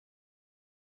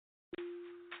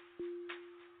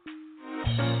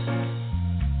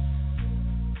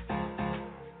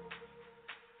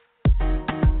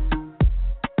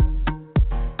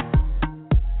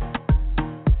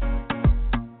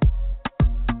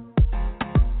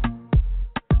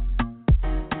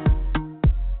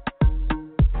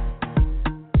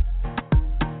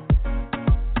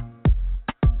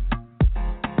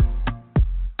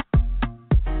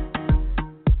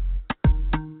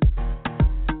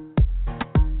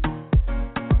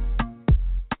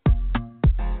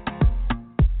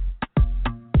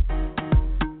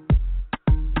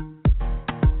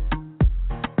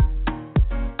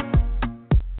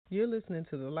You're listening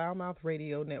to the Loudmouth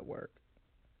Radio Network.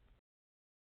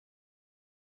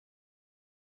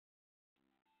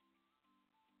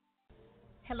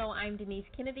 Hello, I'm Denise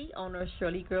Kennedy, owner of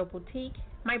Shirley Girl Boutique.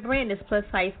 My brand is plus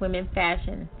size women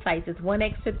fashion, sizes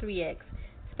 1X to 3X,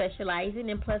 specializing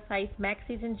in plus size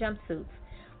maxis and jumpsuits.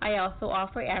 I also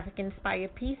offer African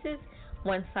inspired pieces,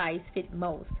 one size fit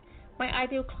most. My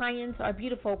ideal clients are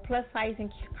beautiful plus size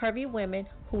and curvy women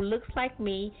who looks like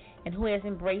me and who has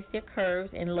embraced their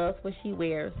curves and loves what she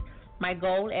wears. My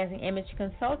goal as an image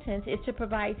consultant is to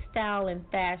provide style and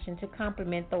fashion to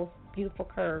complement those beautiful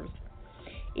curves.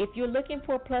 If you're looking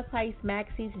for plus size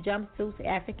maxis, jumpsuits,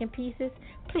 African pieces,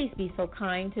 please be so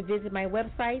kind to visit my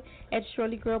website at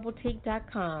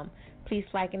shirleygirlboutique.com. Please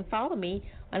like and follow me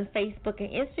on Facebook and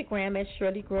Instagram at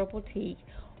Shirley Girl Boutique,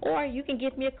 or you can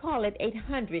give me a call at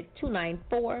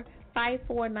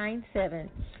 800-294-5497.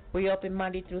 We're open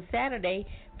Monday through Saturday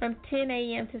from 10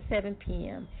 a.m. to 7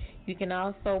 p.m. You can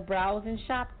also browse and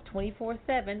shop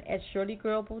 24/7 at Shirley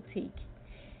Girl Boutique.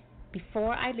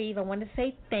 Before I leave, I want to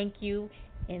say thank you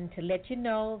and to let you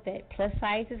know that plus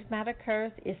size is not a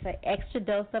curse, it's an extra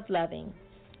dose of loving.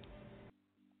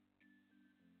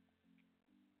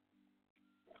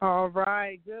 All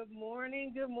right. Good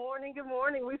morning, good morning, good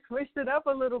morning. We switched it up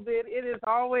a little bit. It is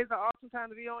always an awesome time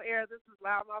to be on air. This is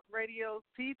Loudmouth Radio's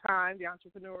Tea Time, the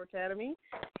Entrepreneur Academy,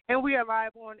 and we are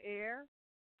live on air.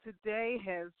 Today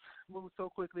has moved so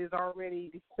quickly. It's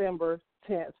already December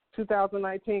 10th,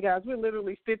 2019, guys. We're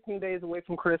literally 15 days away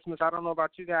from Christmas. I don't know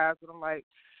about you guys, but I'm like,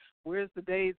 where's the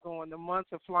days going? The months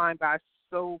are flying by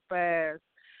so fast.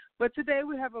 But today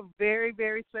we have a very,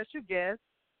 very special guest.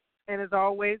 And as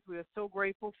always, we are so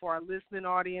grateful for our listening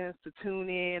audience to tune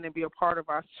in and be a part of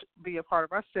our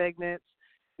segments.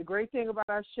 The great thing about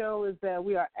our show is that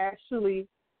we are actually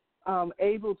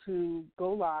able to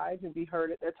go live and be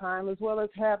heard at that time, as well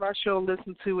as have our show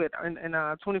listened to it in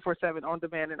 24/7 on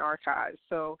demand and archives.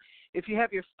 So if you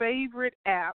have your favorite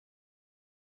app,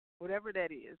 whatever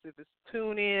that is, if it's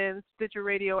TuneIn, Stitcher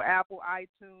Radio, Apple,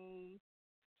 iTunes,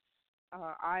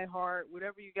 iHeart,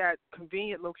 whatever you got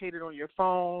convenient located on your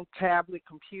phone, tablet,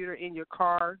 computer, in your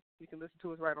car, you can listen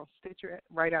to us right on Stitcher,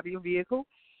 right out of your vehicle.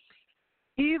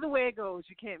 Either way it goes,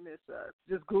 you can't miss us.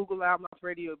 Just Google Loudmouth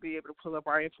Radio, be able to pull up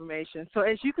our information. So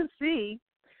as you can see,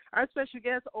 our special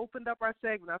guest opened up our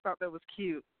segment. I thought that was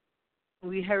cute.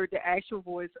 We heard the actual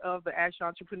voice of the actual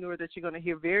entrepreneur that you're going to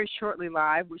hear very shortly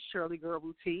live with Shirley Girl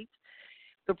Boutique.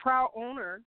 The proud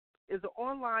owner is an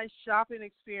online shopping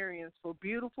experience for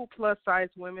beautiful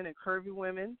plus-size women and curvy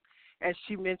women, as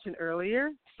she mentioned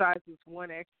earlier, sizes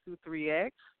 1X through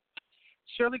 3X.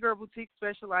 Shirley Girl Boutique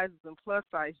specializes in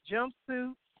plus-size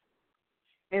jumpsuits,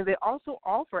 and they also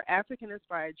offer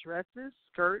African-inspired dresses,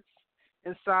 skirts,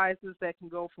 and sizes that can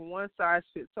go from one size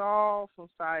fits all, from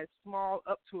size small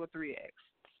up to a 3X.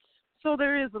 So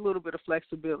there is a little bit of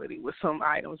flexibility with some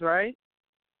items, right?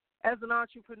 As an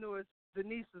entrepreneur,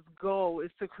 Denise's goal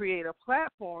is to create a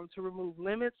platform to remove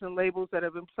limits and labels that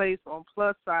have been placed on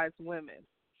plus-size women.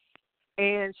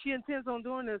 And she intends on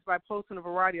doing this by posting a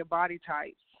variety of body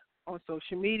types on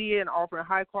social media and offering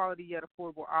high-quality yet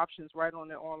affordable options right on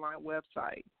their online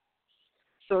website.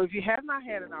 So if you have not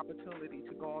had an opportunity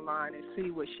to go online and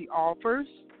see what she offers,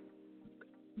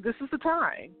 this is the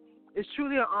time. It's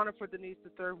truly an honor for Denise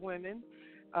to serve women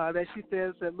that she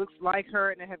says that looks like her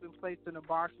and that have been placed in a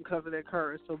box because of their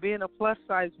curves. So being a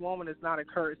plus-size woman is not a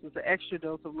curse. It's an extra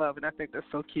dose of love, and I think that's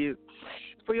so cute.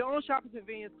 For your own shopping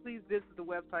convenience, please visit the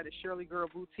website at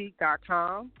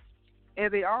shirleygirlboutique.com. And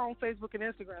they are on Facebook and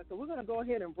Instagram. So we're going to go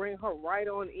ahead and bring her right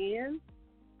on in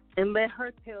and let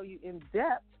her tell you in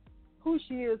depth who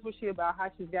she is, what she about, how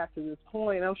she's got to this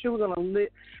point. I'm sure we're going to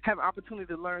have an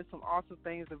opportunity to learn some awesome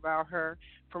things about her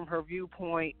from her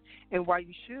viewpoint and why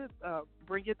you should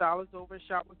bring your dollars over and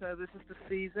shop with her. This is the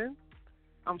season.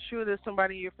 I'm sure there's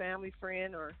somebody in your family,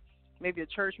 friend, or maybe a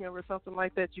church member or something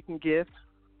like that you can gift.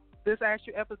 This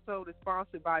actual episode is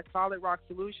sponsored by Solid Rock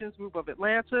Solutions Group of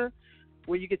Atlanta,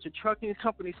 where you get your trucking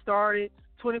company started,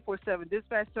 24/7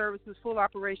 dispatch services, full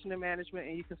operation and management,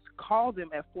 and you can call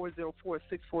them at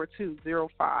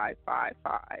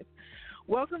 404-642-0555.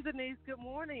 Welcome, Denise. Good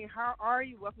morning. How are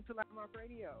you? Welcome to Landmark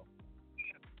Radio.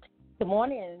 Good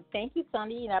morning. Thank you,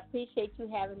 Sunday, and I appreciate you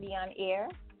having me on air.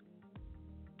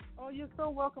 Oh, you're so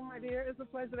welcome, my dear. It's a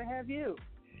pleasure to have you.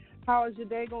 How is your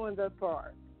day going thus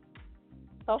far?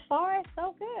 So far,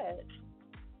 so good.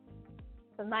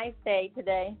 It's a nice day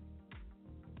today.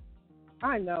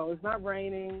 I know. It's not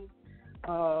raining.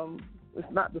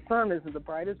 It's not, the sun isn't the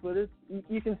brightest, but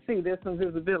you can see there's some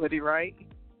visibility, right?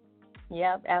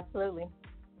 Yep, absolutely.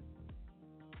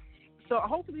 So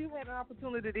hopefully you had an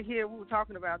opportunity to hear. We were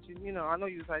talking about you. You know, I know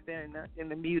you was right there in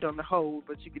the mute on the hold,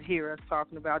 but you could hear us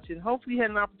talking about you. And hopefully you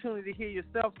had an opportunity to hear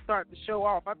yourself start to show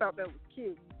off. I thought that was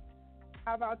cute.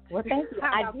 How about you? Well, thank you.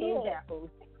 I did. Apples?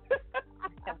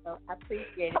 I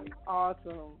appreciate it.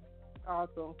 Awesome.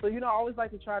 So, you know, I always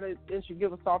like to try to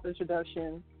give a soft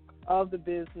introduction of the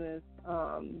business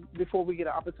before we get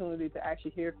an opportunity to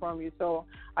actually hear from you. So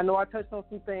I know I touched on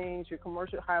some things. Your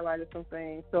commercial highlighted some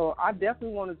things. So I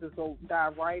definitely wanted to go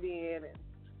dive right in and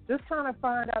just kind of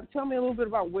find out. Tell me a little bit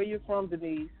about where you're from,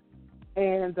 Denise,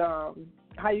 and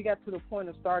how you got to the point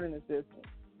of starting this business.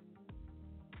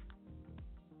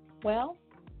 Well,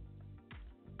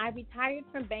 I retired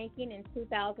from banking in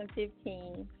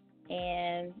 2015,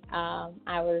 and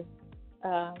I was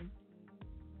a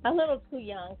little too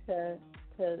young to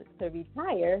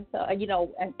retire, so you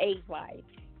know, and age-wise.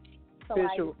 So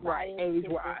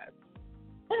age-wise.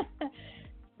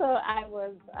 So I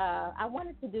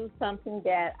wanted to do something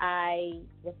that I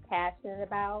was passionate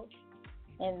about,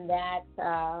 and that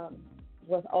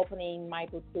was opening my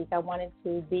boutique. I wanted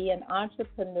to be an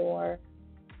entrepreneur,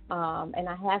 and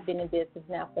I have been in business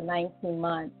now for 19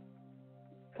 months.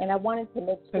 And I wanted to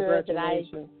make sure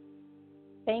that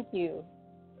thank you.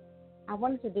 I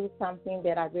wanted to do something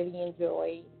that I really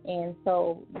enjoy. And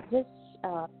so just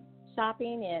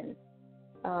shopping and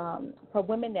for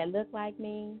women that look like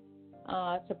me,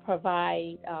 to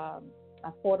provide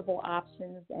affordable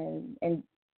options and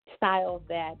styles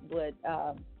that would,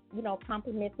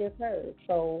 complement their clothes.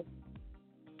 So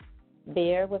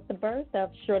there was the birth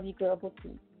of Shirley Girl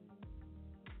Boutique.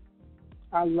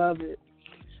 I love it.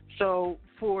 So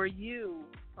for you,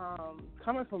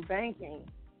 coming from banking,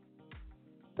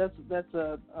 that's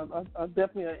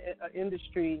definitely an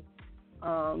industry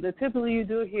that typically you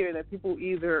do hear that people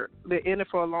either they're in it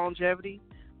for a longevity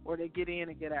or they get in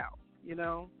and get out. You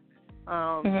know,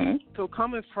 So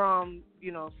coming from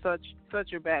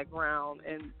such a background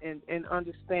and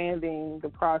understanding the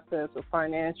process of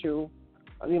financial,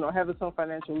 having some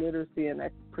financial literacy in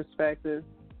that perspective.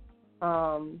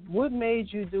 What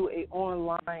made you do an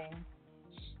online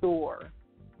store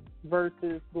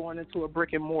versus going into a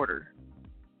brick and mortar?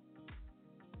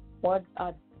 Well,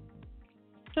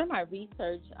 through my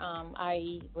research,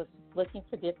 I was looking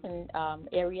for different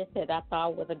areas that I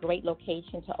thought was a great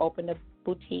location to open a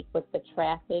boutique with the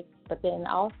traffic. But then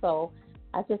also,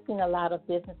 I've just seen a lot of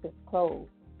businesses close.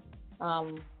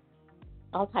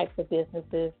 All types of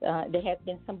businesses. There have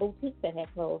been some boutiques that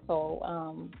have closed.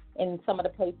 So in some of the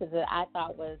places that I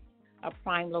thought was a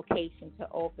prime location to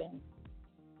open.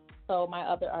 So my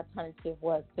other alternative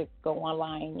was to go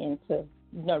online and to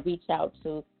reach out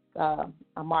to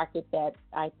a market that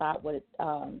I thought would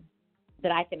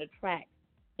that I can attract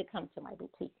to come to my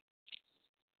boutique.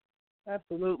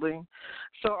 Absolutely.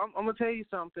 So I'm gonna tell you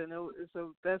something.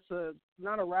 That's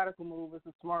not a radical move. It's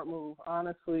a smart move.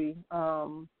 Honestly,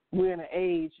 we're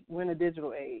in a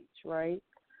digital age, right?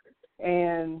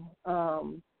 And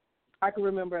I can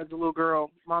remember as a little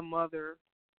girl, my mother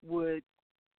would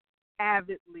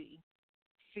avidly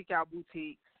seek out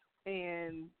boutiques,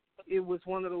 and it was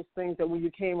one of those things that when you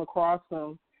came across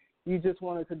them, you just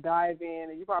wanted to dive in,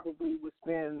 and you probably would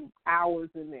spend hours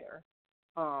in there,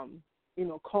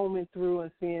 combing through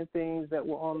and seeing things that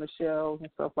were on the shelves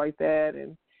and stuff like that.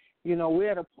 And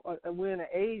we're in an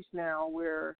age now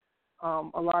where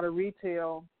a lot of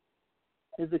retail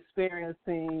is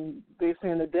experiencing, they're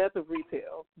saying, the death of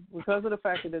retail because of the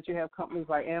fact that you have companies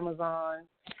like Amazon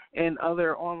and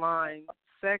other online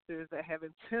sectors that have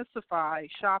intensified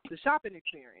the shopping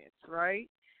experience, right?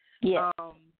 Yeah.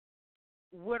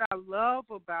 What I love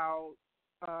about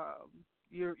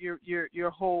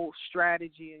your whole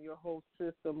strategy and your whole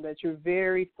system, that you're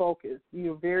very focused,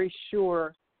 you're very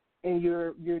sure, and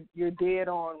you're dead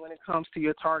on when it comes to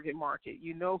your target market.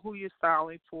 You know who you're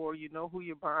styling for, you know who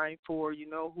you're buying for, you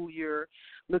know who you're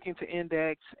looking to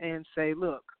index and say,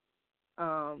 look,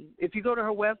 if you go to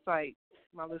her website,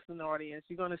 my listening audience,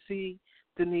 you're going to see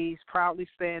Denise proudly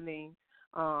standing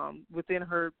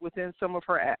within some of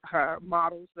her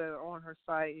models that are on her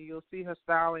site, and you'll see her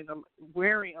styling,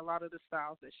 wearing a lot of the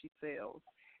styles that she sells,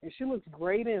 and she looks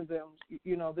great in them.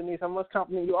 You know, Denise, I must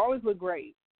compliment you. Always look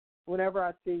great whenever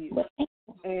I see you,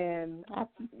 and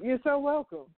you're so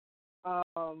welcome.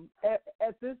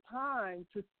 At this time,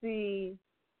 to see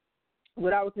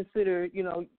what I would consider, you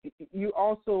know, you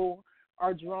also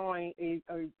are drawing a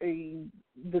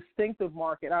distinctive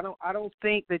market. I don't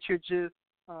think that you're just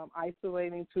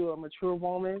isolating to a mature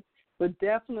woman, but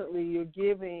definitely you're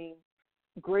giving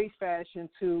great fashion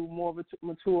to more of a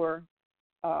mature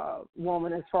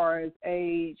woman as far as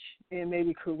age and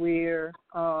maybe career.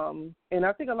 And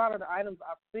I think a lot of the items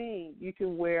I've seen you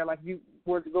can wear, like you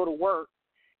were to go to work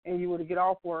and you were to get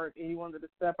off work and you wanted to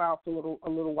step out for a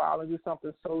little while and do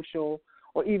something social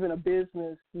or even a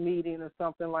business meeting or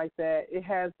something like that. It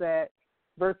has that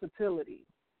versatility.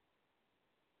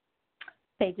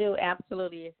 They do,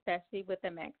 absolutely, especially with the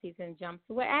maxis and jumpsuits.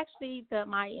 Well, actually,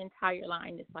 my entire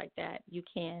line is like that. You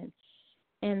can.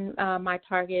 And my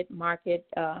target market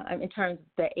in terms of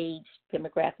the age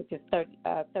demographic is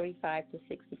 35 to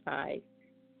 65.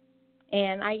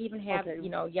 And I even have, you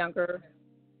know, younger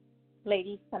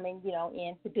ladies coming, you know,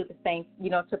 in to do the same,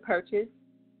 you know, to purchase.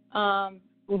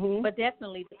 But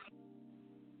definitely.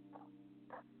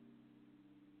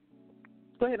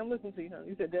 Go ahead, I'm listening to you, honey.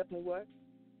 You said definitely what?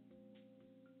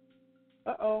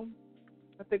 Uh-oh.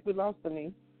 I think we lost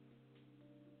Denise.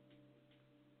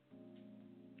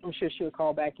 I'm sure she'll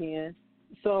call back in.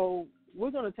 So we're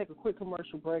going to take a quick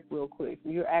commercial break real quick.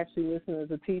 You're actually listening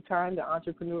to Tea Time, the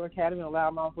Entrepreneur Academy on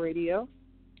Loudmouth Radio.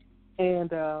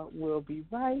 And we'll be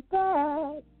right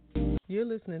back. You're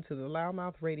listening to the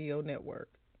Loudmouth Radio Network.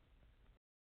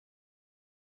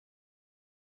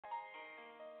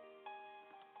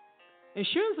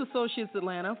 Insurance Associates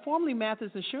Atlanta, formerly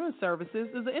Mathis Insurance Services,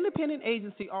 is an independent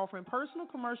agency offering personal,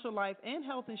 commercial, life, and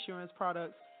health insurance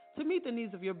products to meet the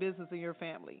needs of your business and your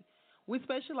family. We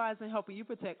specialize in helping you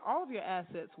protect all of your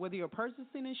assets, whether you're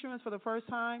purchasing insurance for the first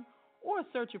time or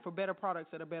searching for better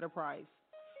products at a better price.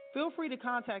 Feel free to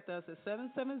contact us at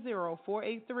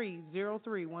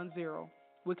 770-483-0310.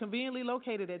 We're conveniently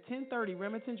located at 1030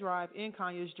 Remington Drive in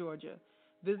Conyers, Georgia.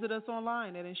 Visit us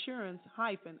online at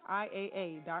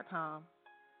insurance-iaa.com.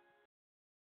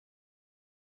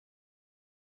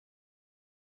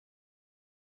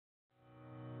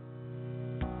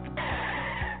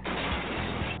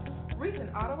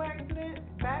 Recent auto accident,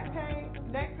 back pain,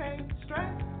 neck pain,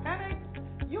 stress, headaches?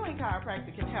 Ewing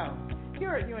Chiropractic can help.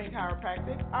 Here at Ewing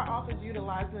Chiropractic, our office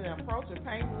utilizes an approach of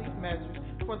pain relief measures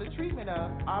for the treatment of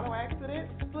auto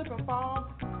accidents, slip and fall,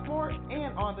 sport,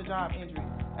 and on-the-job injuries,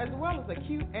 as well as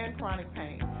acute and chronic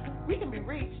pain. We can be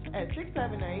reached at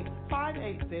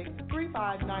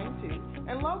 678-586-3592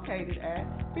 and located at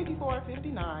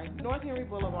 5459 North Henry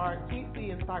Boulevard, GC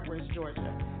in Stockbridge,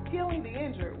 Georgia. Healing the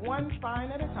injured one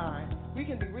spine at a time. We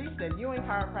can be reached at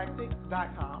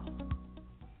ewingchiropractic.com.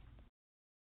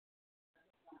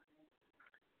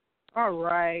 All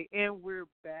right, and we're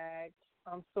back.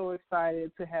 I'm so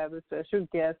excited to have a special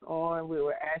guest on. We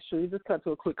were actually just cut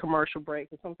to a quick commercial break,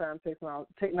 because sometimes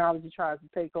technology tries to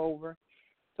take over.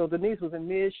 So Denise was in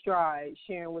mid-stride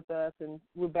sharing with us, and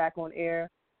we're back on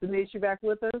air. Denise, you back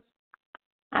with us?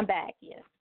 I'm back, yes.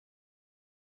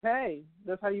 Hey,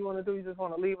 that's how you want to do? You just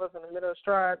want to leave us in the middle of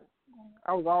stride?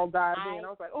 I was all dived in. I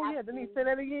was like, oh, yeah, Denise, say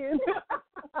that again.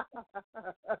 I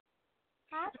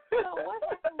don't know what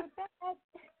happened with that.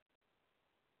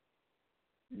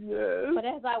 Yes. But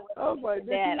as I was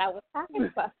saying I was talking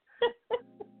about.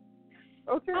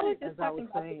 Okay. I was just talking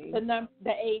about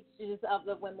the ages of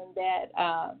the women that,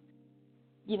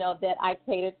 you know, that I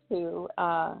cater to,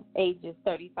 ages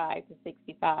 35 to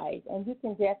 65, and you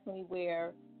can definitely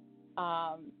wear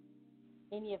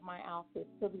any of my outfits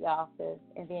to the office,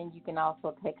 and then you can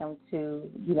also take them to,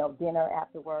 you know, dinner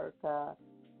after work,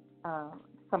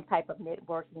 some type of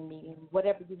networking meeting,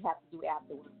 whatever you have to do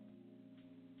afterwards.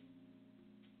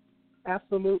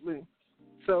 Absolutely.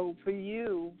 So for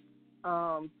you,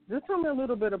 just tell me a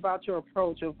little bit about your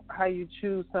approach of how you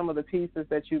choose some of the pieces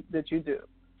that you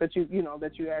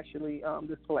actually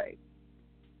display.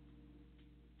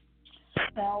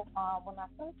 Well, when I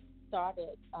first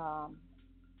started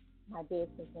my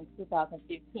business in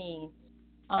 2015,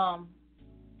 I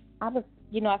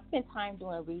spent time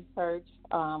doing research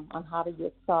on how to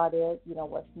get started, you know,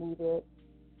 what's needed,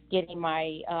 getting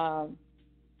my,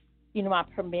 my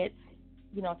permits,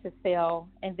 you know, to sell.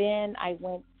 And then I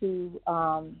went to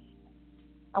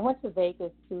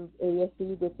Vegas to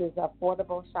ASE, which is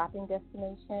affordable shopping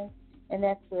destination, and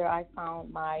that's where I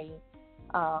found my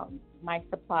my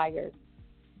suppliers.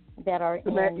 that are you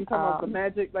talking about the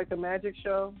magic, like the magic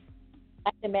show?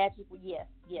 Like the magic, yes.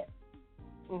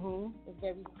 Mhm. It's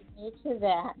very similar to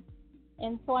that.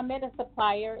 And so I met a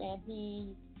supplier, and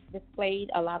he displayed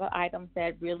a lot of items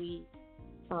that really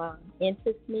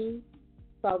interest me.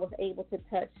 So I was able to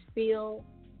touch, feel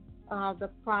the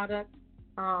product,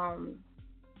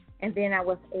 and then I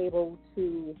was able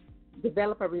to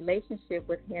develop a relationship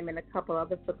with him and a couple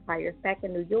other suppliers back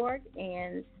in New York,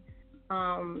 and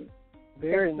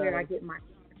very that's where I nice. get my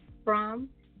from.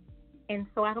 And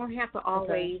so I don't have to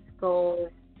always go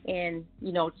and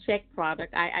check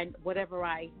product. I whatever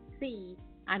I see,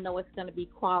 I know it's going to be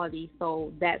quality.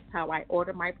 So that's how I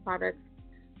order my products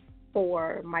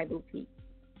for my boutique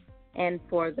and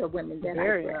for the women that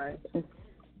very I dress. Nice.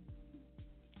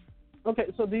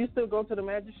 Okay, so do you still go to the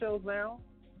magic shows now?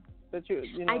 That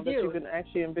I that do. you've been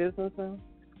actually in business now?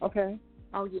 Okay.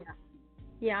 Oh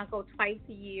yeah. I go twice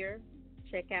a year.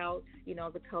 Check out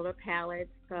the color palettes,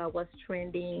 what's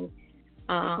trending,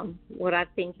 what I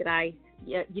think that that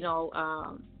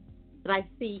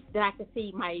I can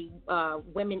see my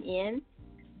women in.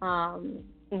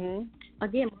 Mhm.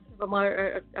 Again, most of them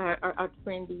are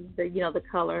trendy. The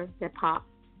color that pops.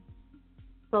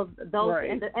 So those Right.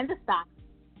 and the stock,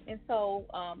 and so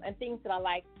and things that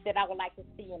I would like to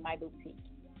see in my boutique.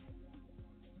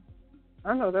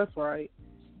 I know that's right.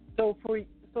 So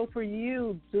for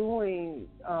you doing,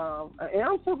 and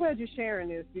I'm so glad you're sharing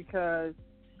this because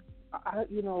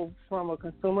from a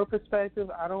consumer perspective,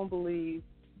 I don't believe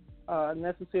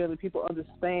necessarily people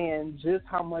understand just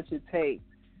how much it takes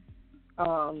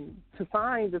to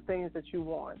find the things that you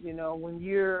want. When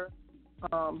you're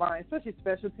buying, especially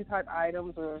specialty type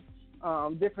items or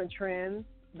different trends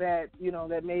that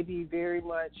that may be very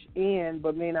much in,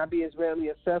 but may not be as readily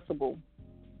accessible.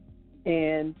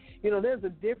 And there's a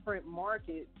different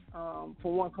market from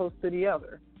one coast to the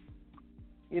other.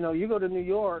 You go to New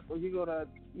York or you go to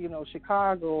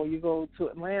Chicago or you go to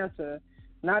Atlanta.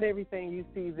 Not everything you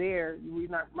see there we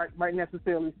might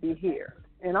necessarily see here.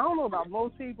 And I don't know about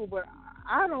most people, but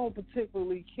I don't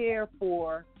particularly care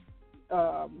for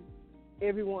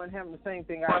everyone having the same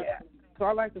thing I have. So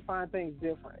I like to find things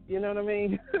different. You know what I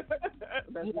mean?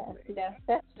 Yes,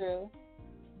 that's true.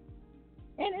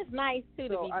 And it's nice too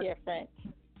to be different.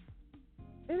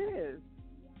 It is.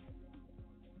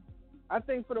 I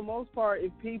think for the most part,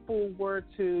 if people were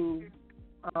to,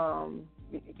 what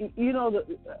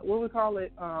we call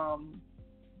it,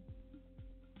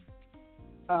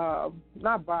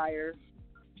 not buyers,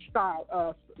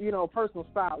 style, personal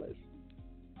stylists.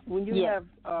 When you have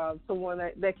someone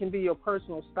that can be your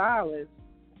personal stylist,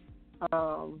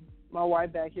 my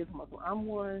wife back here, I'm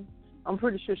one. I'm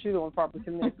pretty sure she's going to probably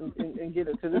connect and get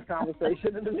into this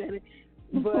conversation in a minute.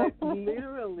 But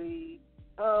literally,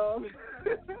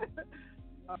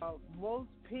 most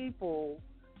people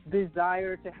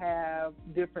desire to have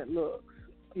different looks.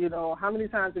 How many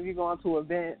times have you gone to an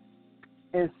event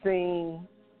and seen,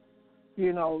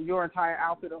 your entire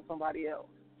outfit on somebody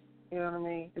else? You know what I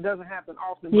mean? It doesn't happen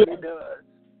often, but it does.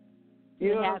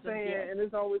 You know what I'm saying? And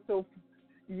it's always so,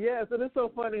 and it's so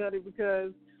funny, honey,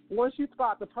 because once you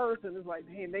spot the person, it's like,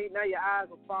 damn, now your eyes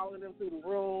are following them through the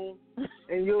room,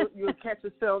 and you'll catch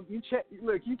yourself. You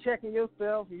checking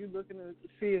yourself, and you looking to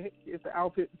see if the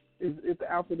outfit is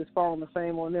falling the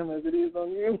same on them as it is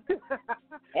on you.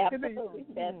 Absolutely,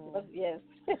 yes.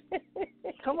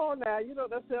 Come on now,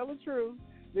 that's telling the truth.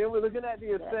 Then we're looking at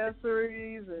the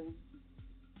accessories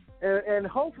and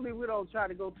hopefully we don't try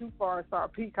to go too far and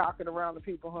start peacocking around the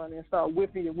people, honey, and start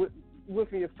whipping your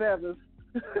feathers.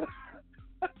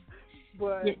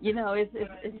 But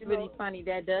it's really funny.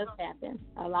 That does happen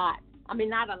a lot. I mean,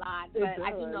 not a lot, but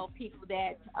I do know people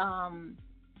that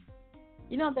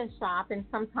that shop, and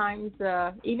sometimes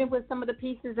even with some of the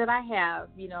pieces that I have,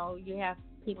 you have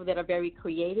people that are very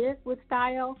creative with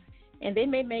style, and they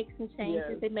may make some changes.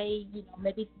 Yes. They may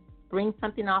maybe bring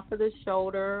something off of the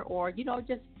shoulder, or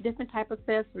just different type of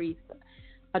accessories.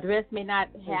 A dress may not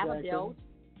have a belt,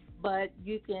 but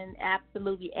you can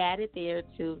absolutely add it there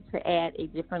to add a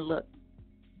different look.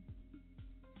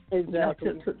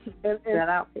 Exactly. To that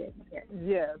outfit.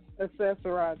 Yes,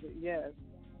 accessorize it, yes.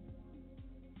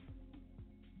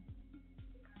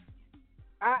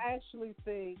 I actually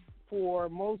think for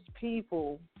most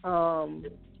people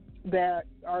that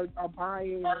are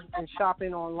buying and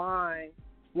shopping online,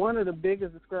 one of the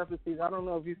biggest discrepancies, I don't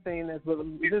know if you've seen this, but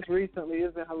just recently,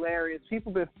 it's been hilarious.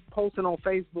 People have been posting on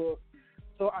Facebook.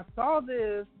 So I saw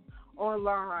this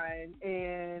online,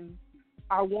 and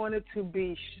I wanted to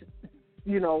be,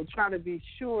 try to be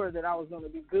sure that I was going to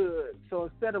be good. So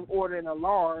instead of ordering a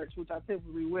large, which I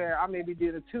typically wear, I maybe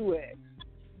did a 2X.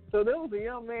 So there was a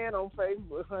young man on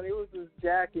Facebook, honey. It was this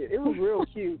jacket. It was real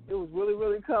cute. It was really,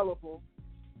 really colorful.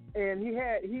 And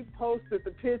he posted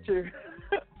the picture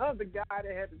of the guy that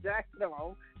had the jacket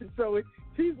on. And so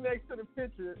he's next to the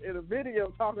picture in a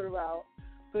video talking about,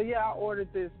 so yeah, I ordered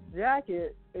this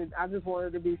jacket and I just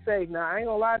wanted to be safe. Now I ain't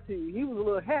gonna lie to you, he was a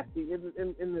little hefty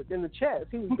in the chest.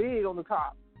 He was big on the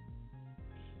top.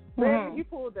 Man, he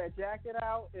pulled that jacket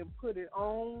out and put it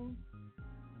on.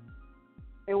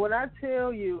 And when I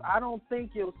tell you, I don't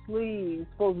think your sleeves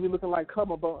supposed to be looking like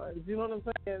cummerbunds. You know what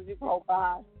I'm saying? Oh,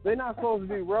 God. They're not supposed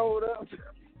to be rolled up.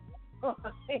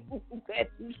 That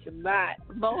you cannot.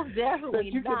 Most definitely that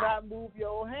you cannot move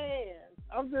your hands.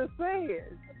 I'm just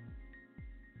saying.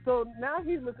 So now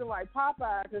he's looking like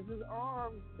Popeye because his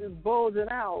arm is bulging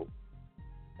out.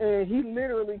 And he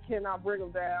literally cannot bring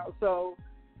them down. So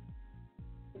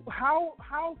how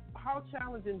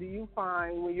challenging do you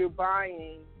find when you're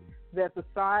buying that the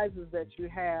sizes that you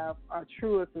have are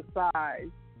true at the size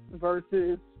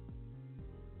versus,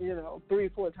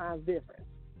 3-4 times different?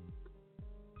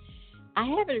 I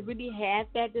haven't really had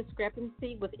that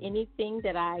discrepancy with anything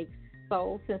that I've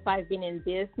sold since I've been in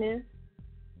business.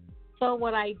 So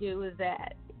what I do is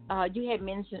that you had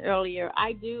mentioned earlier,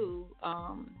 I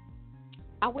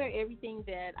wear everything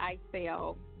that I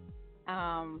sell.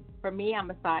 For me,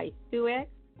 I'm a size 2X.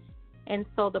 And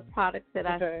so the products that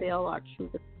I sell are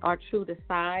true to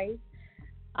size.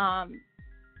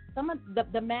 Some of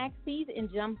the maxis and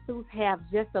jumpsuits have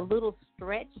just a little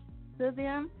stretch to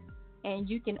them, and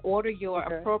you can order your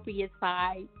appropriate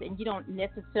size, and you don't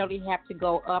necessarily have to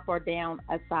go up or down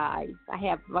a size.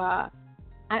 I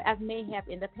may have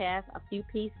in the past a few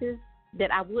pieces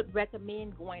that I would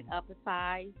recommend going up a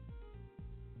size,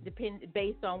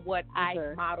 based on what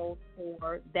I modeled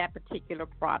for that particular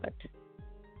product.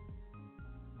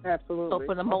 Absolutely. So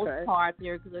for the most part,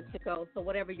 they're good to go. So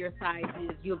whatever your size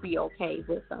is, you'll be okay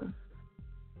with them.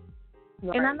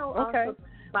 Right. And I know also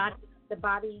the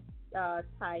body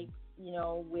type,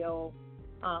 will,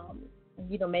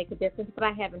 make a difference. But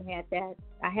I haven't had that.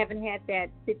 I haven't had that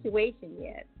situation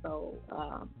yet. So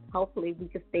hopefully we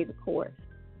can stay the course.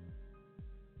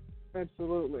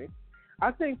 Absolutely.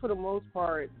 I think for the most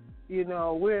part,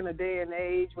 we're in a day and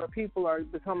age where people are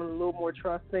becoming a little more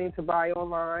trusting to buy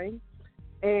online.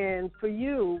 And for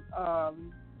you,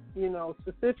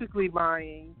 specifically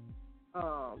buying,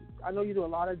 I know you do a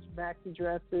lot of maxi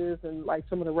dresses and like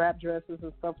some of the wrap dresses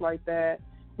and stuff like that,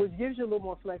 which gives you a little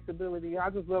more flexibility.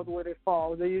 I just love the way they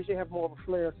fall. They usually have more of a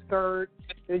flare skirt.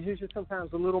 There's usually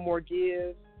sometimes a little more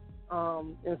give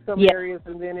in some areas,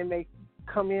 and then it may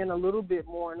come in a little bit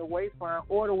more in the waistline,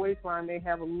 or the waistline may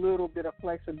have a little bit of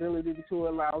flexibility to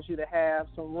allows you to have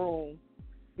some room,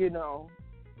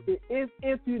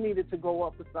 if you needed to go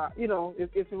up a size, if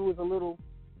it was a little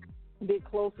bit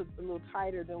closer, a little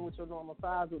tighter than what your normal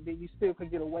size would be, you still could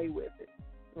get away with it,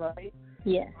 right?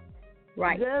 Yeah,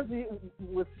 right. Desi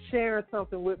was sharing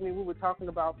something with me. We were talking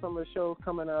about some of the shows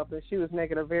coming up, and she was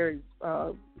making a very,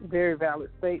 very valid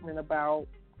statement about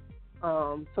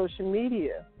social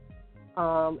media.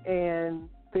 And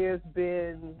there's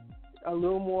been a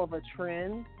little more of a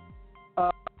trend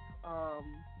of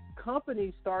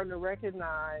companies starting to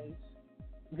recognize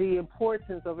the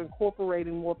importance of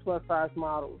incorporating more plus-size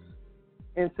models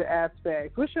into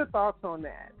aspects. What's your thoughts on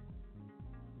that?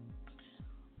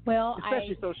 Well,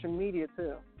 especially social media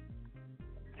too.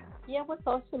 Yeah, with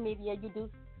social media, you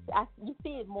see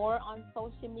it more on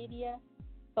social media.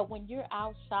 But when you're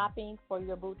out shopping for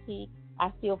your boutique,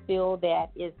 I still feel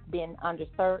that it's been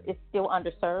underserved. It's still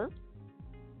underserved,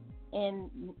 and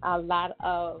a lot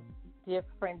of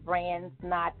different brands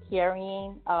not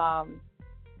carrying,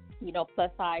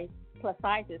 plus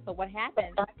sizes. So what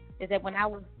happens is that when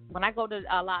I go to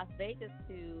Las Vegas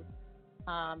to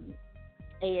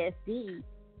ASD,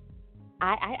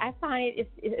 I find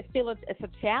it's still a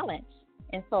challenge,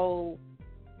 and so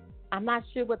I'm not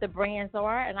sure what the brands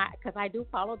are, and because I do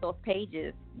follow those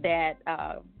pages that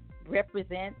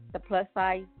represent the plus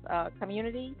size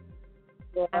community.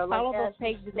 Yeah, I follow those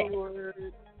pages.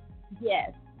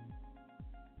 Yes.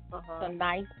 Some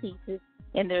nice pieces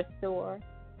in their store.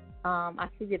 I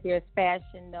see that there's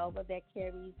Fashion Nova that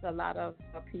carries a lot of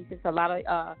pieces. A lot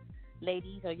of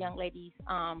ladies or young ladies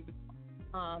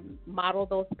model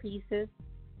those pieces.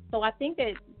 So I think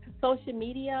that social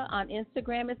media on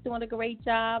Instagram is doing a great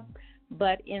job,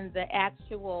 but in the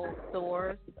actual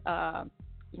stores,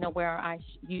 where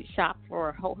you shop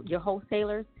for your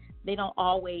wholesalers, they don't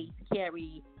always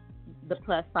carry the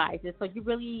plus sizes. So you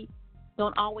really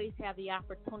don't always have the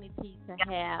opportunity to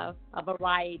have a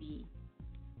variety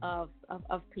of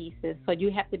pieces. So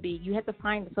you have to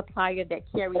find a supplier that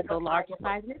carries the larger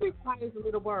size, and it requires a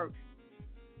little work.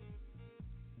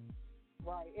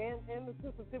 Right, and the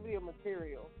sensitivity of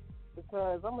material.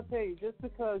 Because I'm gonna tell you, just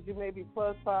because you may be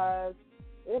plus size,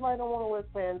 everybody don't want to wear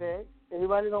spandex.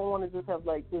 Everybody don't want to just have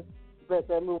like this that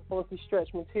little funky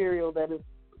stretch material that is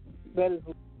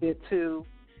bit too,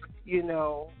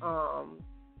 I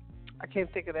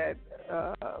can't think of that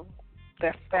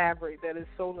fabric that is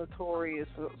so notorious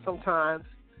sometimes.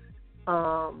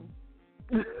 I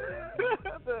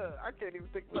can't even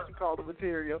think what you call the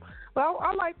material. But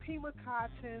I like Pima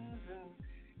cottons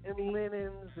and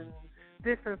linens and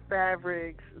different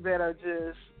fabrics that are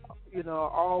just,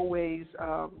 always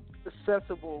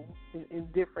accessible in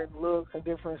different looks and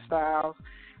different styles.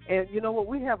 And you know what?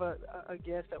 We have a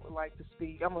guest that would like to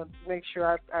speak. I'm going to make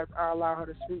sure I allow her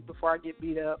to speak before I get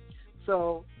beat up.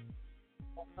 So,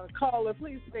 caller,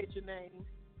 please state your name.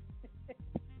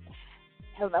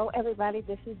 Hello, everybody.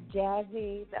 This is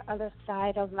Jazzy, the other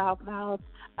side of Loudmouth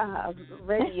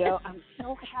Radio. I'm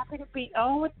so happy to be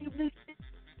on with you.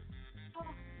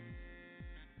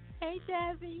 Hey,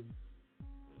 Jazzy.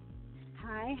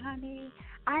 Hi, honey.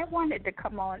 I wanted to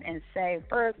come on and say,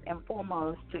 first and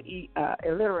foremost, to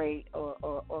iterate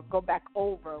or go back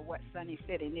over what Sunny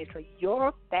said initially.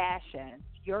 Your fashion,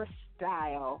 your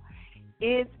style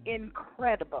is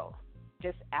incredible,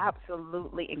 just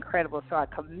absolutely incredible. So I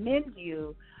commend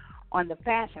you on the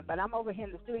fashion. But I'm over here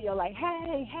in the studio like,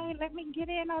 hey, let me get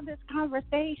in on this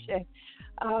conversation.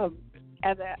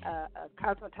 As a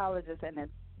cosmetologist and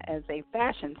as a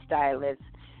fashion stylist,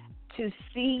 to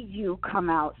see you come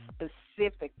out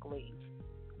specifically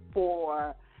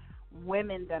for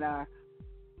women that are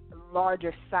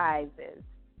larger sizes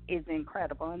is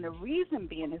incredible. And the reason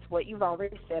being is what you've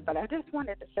already said, but I just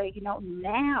wanted to say,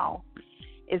 now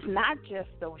it's not just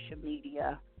social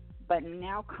media, but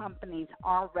now companies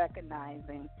are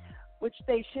recognizing, which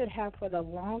they should have for the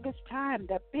longest time,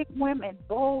 that big women,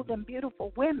 bold and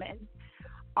beautiful women,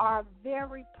 are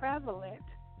very prevalent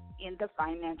in the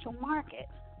financial market.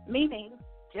 Meaning,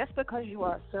 just because you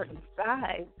are a certain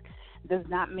size does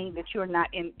not mean that you're not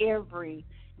in every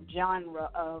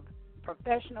genre of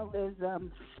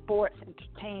professionalism, sports,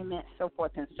 entertainment, so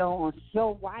forth and so on.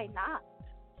 So why not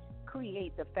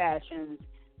create the fashions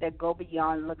that go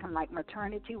beyond looking like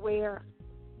maternity wear?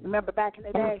 Remember back in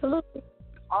the day? Absolutely.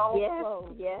 All yes,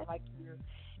 clothes. Yes. Like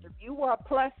if you were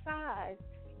plus size,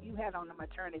 you had on a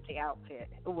maternity outfit.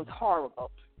 It was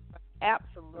horrible.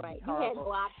 Absolutely horrible. You had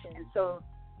no options. And so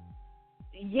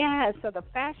the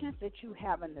fashions that you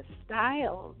have and the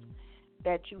styles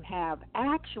that you have,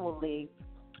 actually,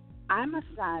 I'm a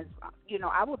size,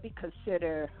 I would be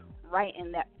considered right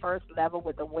in that first level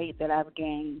with the weight that I've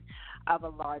gained of a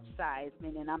large size,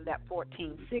 meaning I'm that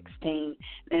 14, 16,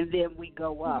 and then we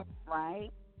go up,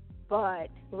 right? But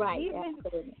even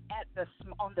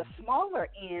on the smaller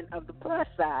end of the plus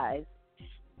size,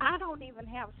 I don't even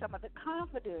have some of the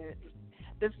confidence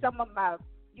that some of my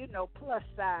plus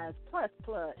size, plus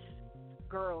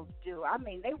girls do. I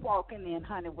mean, they walking in,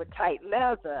 honey, with tight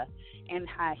leather and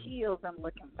high heels and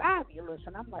looking fabulous.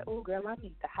 And I'm like, oh, girl, I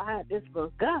need to hide this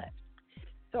little gut.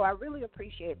 So I really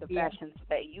appreciate the fashions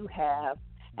that you have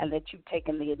and that you've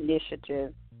taken the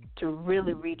initiative to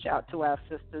really reach out to our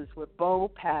sisters with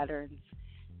bold patterns,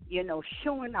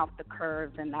 showing off the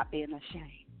curves and not being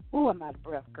ashamed. Oh, I'm out of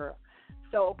breath, girl.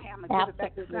 So, okay, I'm going to give it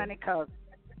back to Sunny because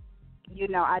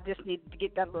I just need to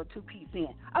get that little two-piece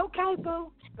in. Okay,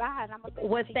 boo. Bye. I'm going to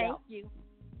Well, thank you.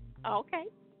 Okay.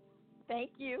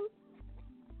 Thank you.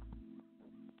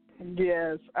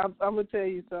 Yes, I'm going to tell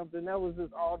you something. That was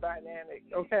just all dynamic,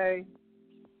 okay?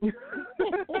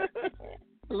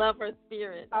 Love her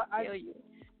spirit. I feel you.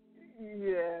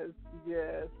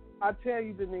 Yes. I tell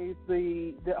you, Denise,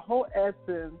 the whole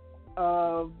essence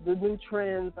of the new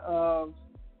trends of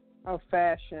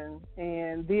fashion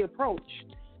and the approach.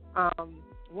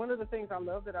 One of the things I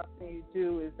love that I've seen you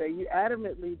do is that you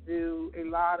adamantly do a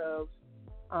lot of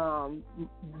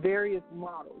various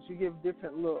models. You give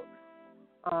different looks.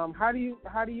 How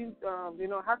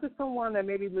could someone that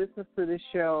maybe listens to this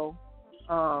show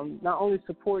not only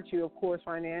support you, of course,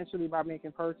 financially by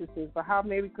making purchases, but how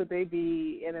maybe could they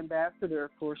be an ambassador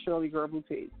for Shirley Girl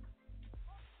Boutique?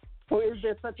 Or is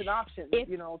there such an option,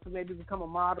 to maybe become a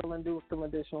model and do some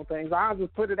additional things? I'll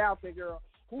just put it out there, girl.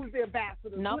 Who's the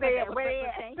ambassador? No, thank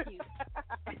you.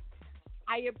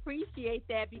 I appreciate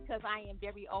that because I am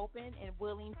very open and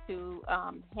willing to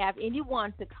have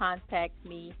anyone to contact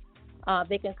me.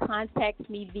 They can contact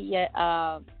me via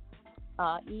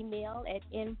email at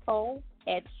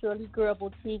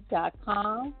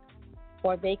info@shirleygirlboutique.com.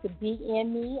 or they could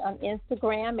DM me on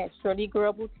Instagram at Shirley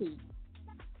Girl Boutique.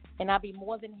 And I'll be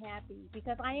more than happy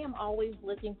because I am always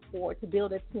looking forward to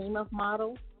build a team of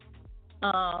models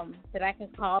that I can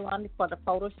call on for the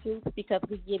photo shoots because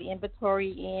we get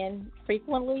inventory in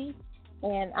frequently,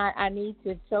 and I need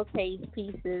to showcase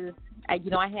pieces. I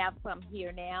have some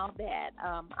here now that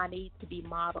I need to be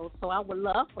modeled. So I would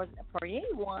love for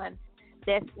anyone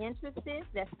that's interested,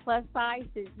 that's plus size,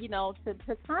 to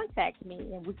contact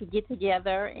me, and we could get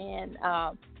together and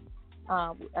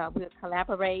we'll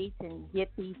collaborate and get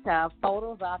these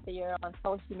photos out there on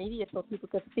social media so people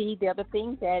could see the other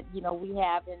things that, we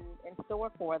have in store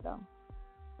for them.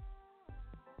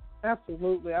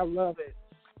 Absolutely. I love it.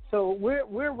 So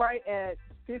we're right at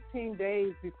 15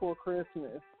 days before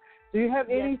Christmas. Do you have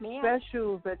any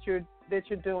specials that you're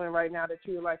doing right now that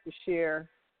you would like to share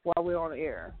while we're on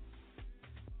air?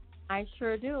 I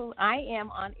sure do. I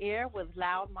am on air with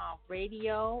Loudmouth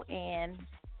Radio, and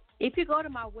if you go to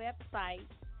my website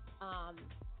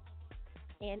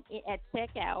and at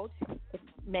checkout,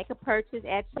 make a purchase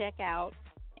at checkout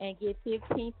and get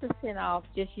 15% off,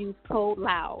 just use code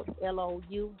LOUD,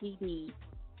 LOUDD,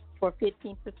 for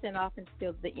 15% off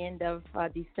until the end of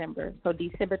December. So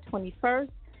December 21st,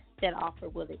 that offer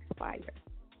will expire.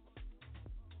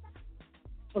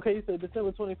 Okay, you said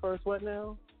December 21st, what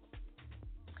now?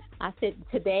 I said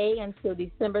today until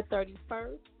December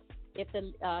 31st. If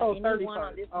anyone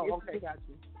on this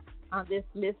on this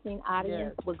listening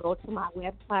audience will go to my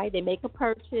website, they make a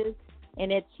purchase,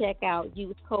 and at checkout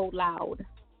use code LOUD,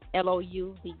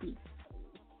 LOUDD.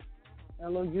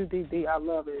 LOUDD, I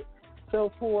love it.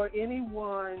 So for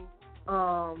anyone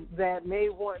that may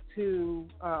want to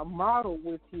model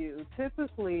with you,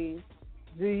 typically,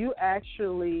 do you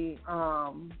actually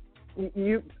all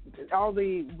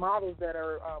the models that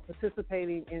are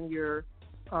participating in your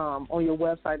on your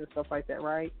website and stuff like that,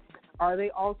 right? Are they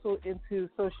also into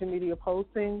social media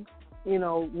posting,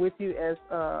 with you as,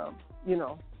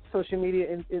 social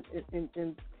media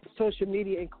in social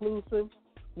media inclusive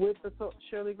with the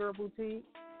Shirley Girl Boutique?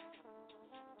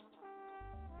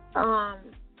 I'm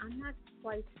not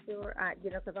quite sure,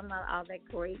 because I'm not all that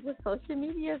great with social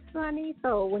media, Sonny.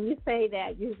 So when you say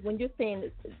that, when you're saying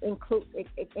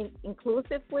it's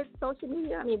inclusive with social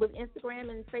media, I mean with Instagram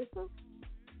and Facebook?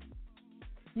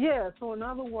 Yeah, so in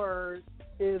other words,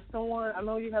 if someone, I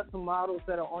know you have some models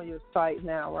that are on your site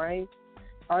now, right?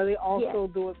 Are they also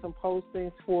doing some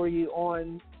postings for you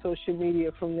on social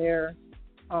media from their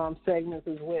segments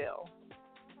as well?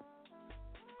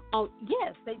 Oh,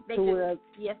 yes, they do.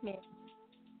 Yes, ma'am.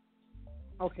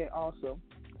 Okay, awesome.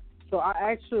 So I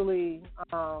actually,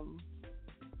 I'm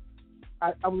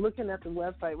looking at the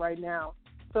website right now.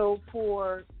 So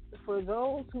for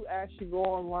those who actually go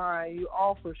online, you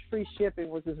offer free shipping,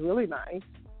 which is really nice.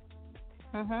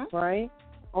 Mm-hmm. Right?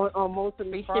 On most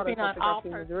of these products, I think I've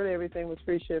seen majority everything was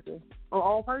free shipping. On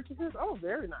all purchases? Oh,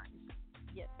 very nice.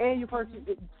 Yes. And you purchase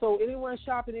it. So anyone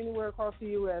shopping anywhere across the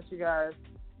U.S., you guys,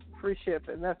 free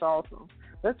shipping. That's awesome.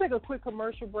 Let's take a quick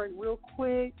commercial break real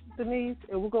quick, Denise,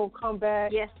 and we're going to come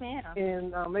back. Yes, ma'am.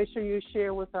 And make sure you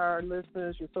share with our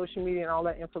listeners your social media and all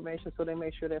that information so they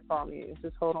make sure they follow you.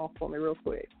 Just hold on for me real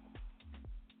quick.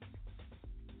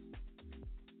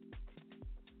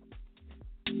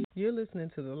 You're listening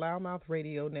to the Loudmouth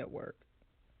Radio Network.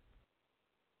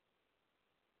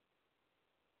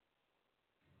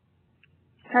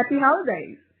 Happy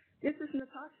holidays. This is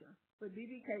Natasha for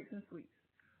BB Cakes and Sweets,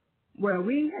 where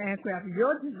we handcraft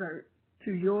your dessert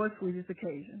to your sweetest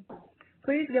occasion.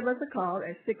 Please give us a call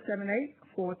at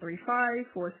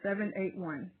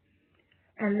 678-435-4781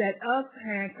 and let us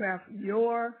handcraft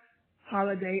your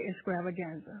holiday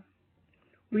extravaganza.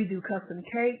 We do custom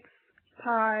cakes,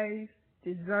 pies,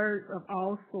 desserts of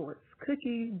all sorts,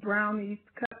 cookies, brownies,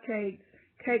 cupcakes,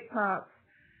 cake pops,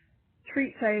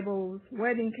 treat tables,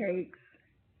 wedding cakes,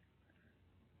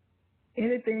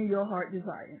 anything your heart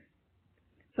desires.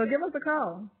 So give us a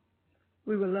call.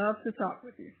 We would love to talk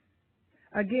with you.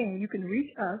 Again, you can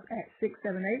reach us at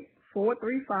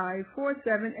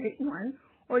 678-435-4781,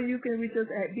 or you can reach us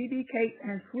at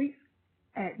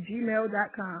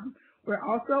bbcakesandsweets@gmail.com. We're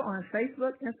also on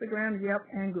Facebook, Instagram, Yelp,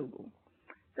 and Google.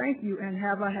 Thank you, and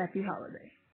have a happy holiday.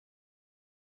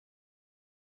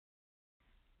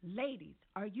 Ladies,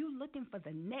 are you looking for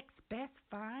the next best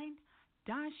find?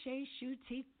 Donche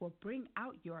Shoutique will bring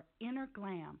out your inner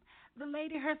glam. The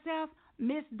lady herself,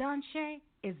 Miss Donche,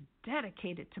 is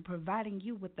dedicated to providing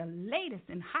you with the latest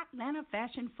in Hotlanta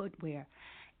fashion footwear.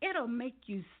 It'll make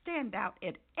you stand out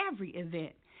at every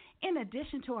event. In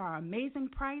addition to our amazing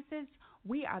prices,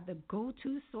 we are the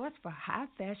go-to source for high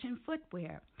fashion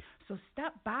footwear. So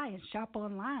stop by and shop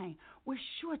online. We're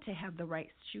sure to have the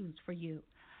right shoes for you.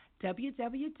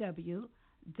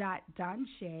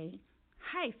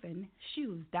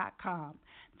 www.donshe-shoes.com.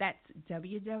 That's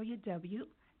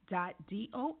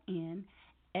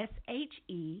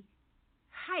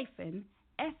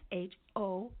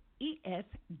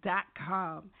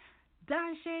www.donshe-shoes.com.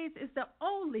 Don Shay's is the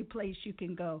only place you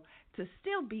can go to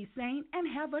still be sane and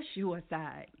have a sure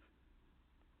side.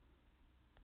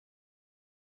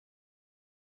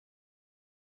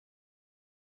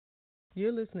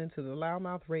 You're listening to the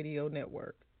Loudmouth Radio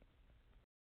Network.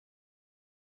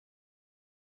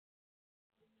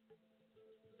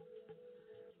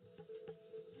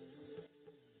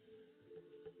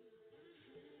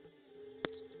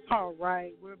 All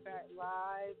right, we're back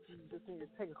live. We just need to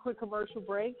take a quick commercial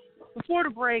break. Before the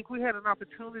break, we had an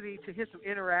opportunity to hear some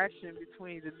interaction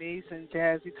between Denise and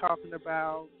Jazzy talking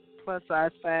about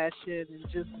plus-size fashion and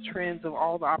just the trends of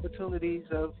all the opportunities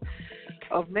of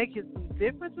making some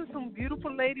difference in some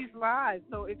beautiful ladies' lives.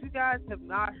 So if you guys have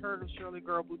not heard of Shirley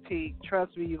Girl Boutique,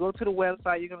 trust me, you go to the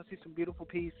website, you're going to see some beautiful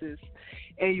pieces,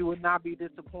 and you will not be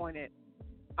disappointed.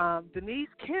 Denise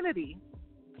Kennedy,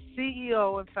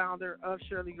 CEO and founder of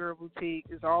Shirley Girl Boutique,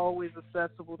 is always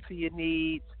accessible to your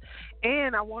needs.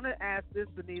 And I want to ask this,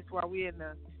 Denise, while we're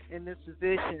in this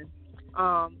position,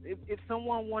 if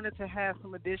someone wanted to have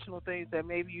some additional things that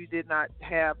maybe you did not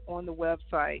have on the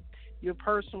website, your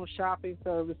personal shopping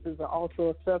services are also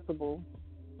accessible.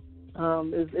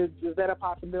 Is that a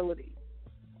possibility?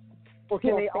 Or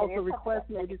can they also request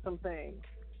maybe some things?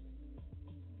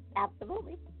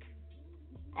 Absolutely.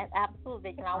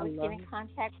 Absolutely. They can always get in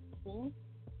contact with me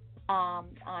on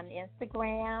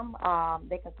Instagram.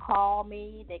 They can call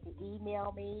me. They can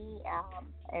email me,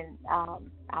 and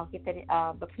I'll get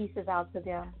the pieces out to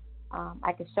them.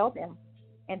 I can show them,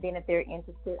 and then if they're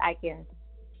interested, I can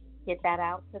get that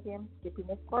out to them. Shipping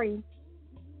is free.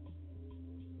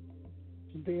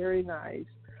 Very nice.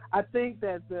 I think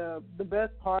that the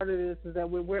best part of this is that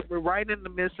we're right in the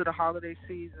midst of the holiday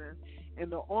season. And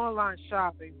the online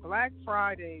shopping, Black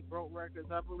Friday broke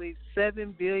records. I believe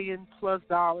 $7 billion plus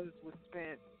was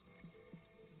spent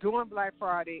during Black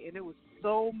Friday, and it was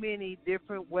so many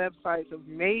different websites of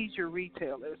major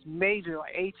retailers, major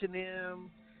like H&M.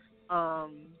 Oh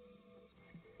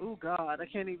God, I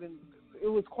can't even. It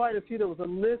was quite a few. There was a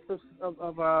list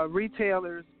of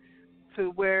retailers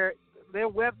to where their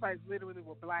websites literally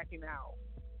were blacking out.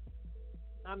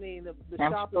 I mean, the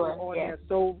shoppers were on there.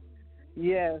 So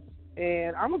yes.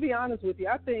 And I'm going to be honest with you.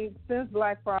 I think since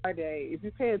Black Friday, if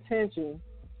you pay attention,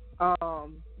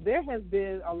 there has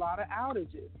been a lot of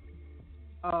outages.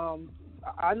 I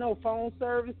know phone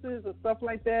services and stuff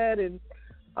like that. And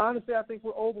honestly, I think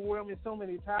we're overwhelming so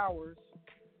many towers,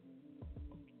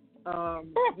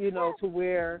 to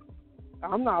where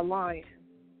I'm not lying.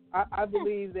 I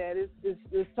believe that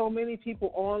it's so many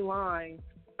people online.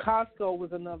 Costco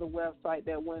was another website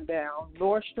that went down.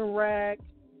 Nordstrom Rack.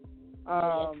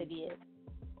 Yes, it is.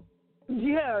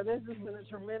 Yeah, there's just been a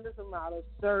tremendous amount of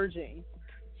surging.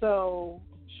 So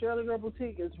Shirley Girl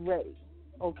Boutique is ready,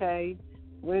 okay?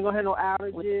 We ain't going to have no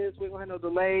outages. We ain't going to have no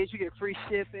delays. You get free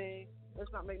shipping.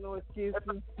 Let's not make no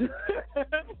excuses.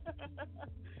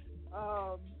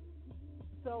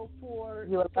 So for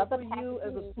you as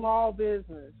a small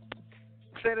business,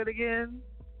 say that again.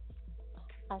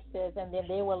 I said, and then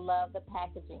they will love the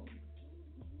packaging.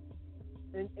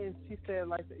 And she said,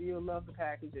 like, you'll love the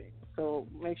packaging. So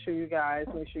make sure you guys,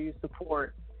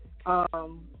 support.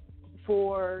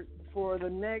 For the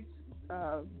next,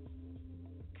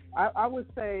 I would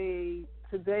say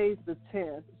today's the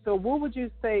 10th. So what would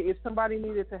you say if somebody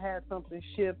needed to have something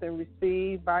shipped and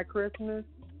received by Christmas?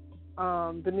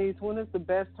 Denise, when is the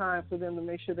best time for them to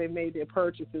make sure they made their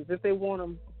purchases if they want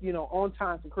them, on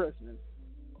time for Christmas?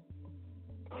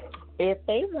 If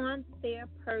they want their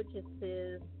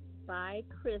purchases by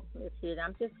Christmas here,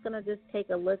 I'm just going to take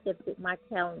a look at my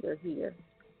calendar here.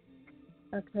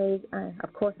 Okay,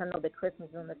 of course I know that Christmas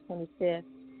is on the 25th,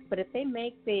 but if they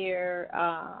make their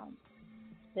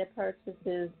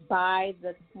purchases by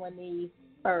the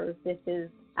 21st, this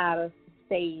is out of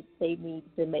state, they need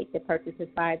to make the purchases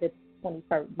by the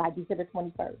 21st, by December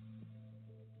 21st.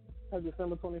 Oh,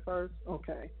 December 21st?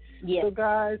 Okay. Yes. So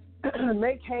guys,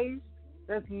 make haste.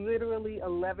 That's literally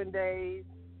 11 days.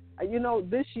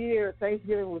 This year,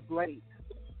 Thanksgiving was late.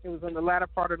 It was in the latter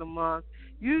part of the month.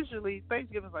 Usually,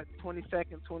 Thanksgiving is like the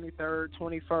 22nd, 23rd,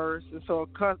 21st. And so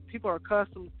people are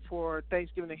accustomed for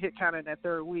Thanksgiving to hit kind of in that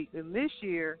third week. And this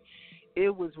year,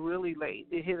 it was really late.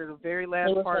 It hit at the very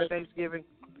last part of Thanksgiving.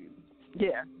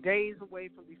 Yeah, days away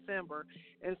from December.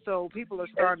 And so people are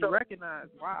starting to recognize,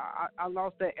 wow, I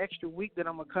lost that extra week that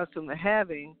I'm accustomed to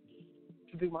having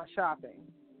to do my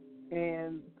shopping.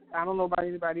 And I don't know about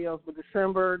anybody else, but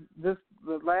December, the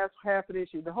last half of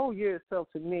this year, the whole year itself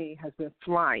to me has been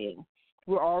flying.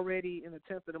 We're already in the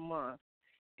 10th of the month.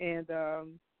 And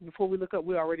before we look up,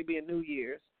 we'll already be in New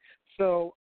Year's.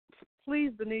 So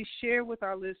please, Denise, share with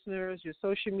our listeners your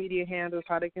social media handles,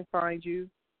 how they can find you,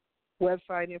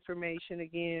 website information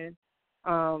again,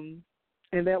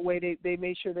 and that way they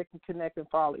make sure they can connect and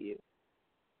follow you.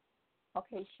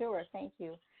 Okay, sure. Thank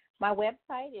you. My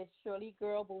website is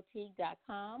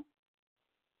shirleygirlboutique.com.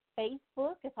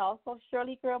 Facebook is also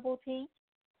Shirley Girl Boutique.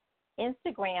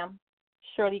 Instagram,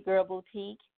 Shirley Girl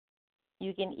Boutique.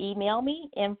 You can email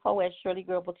me,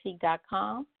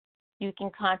 info@shirleygirlboutique.com. You can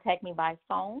contact me by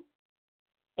phone,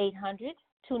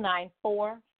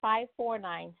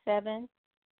 800-294-5497.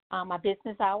 My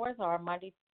business hours are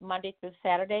Monday through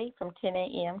Saturday from 10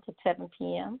 a.m. to 7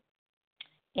 p.m.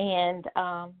 And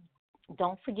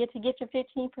don't forget to get your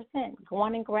 15%. Go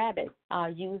on and grab it.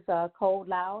 Use code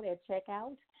LOUD at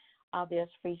checkout. There's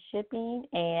free shipping,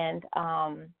 and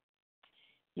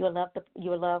you'll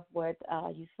love what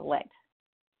you select.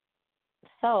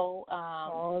 So,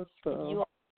 awesome.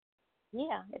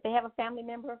 If they have a family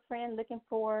member or friend looking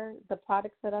for the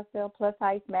products that I sell, plus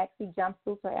size, maxi,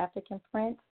 jumpsuits, or African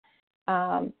prints,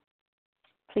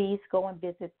 please go and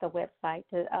visit the website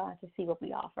to see what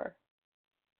we offer.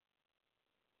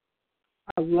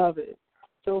 I love it.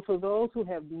 So for those who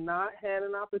have not had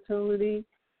an opportunity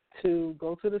to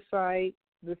go to the site,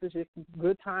 this is a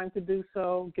good time to do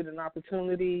so. Get an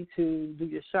opportunity to do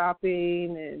your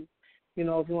shopping, and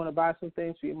if you want to buy some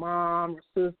things for your mom, your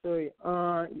sister, your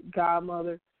aunt, your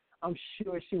godmother, I'm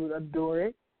sure she would adore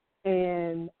it.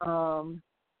 And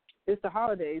it's the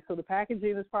holidays, so the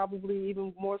packaging is probably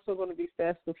even more so going to be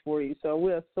festive for you. So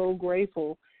we are so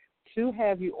grateful to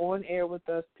have you on air with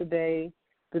us today,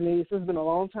 Denise. It's been a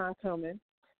long time coming.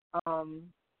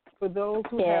 For those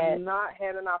who have not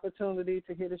had an opportunity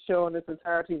to hear the show in its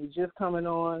entirety, we're just coming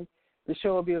on. The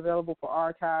show will be available for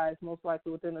archives, most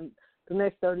likely within the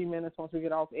next 30 minutes once we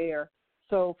get off air.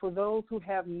 So for those who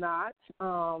have not,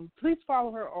 please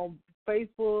follow her on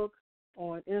Facebook,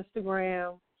 on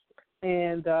Instagram,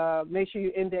 and make sure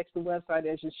you index the website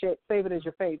as your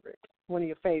favorite, one of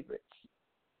your favorites.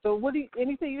 So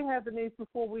anything you have, Denise,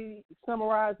 before we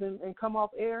summarize and come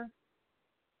off air?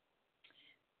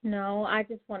 No, I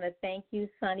just want to thank you,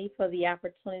 Sonny, for the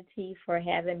opportunity for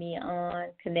having me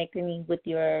on, connecting me with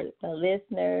your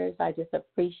listeners. I just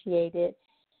appreciate it.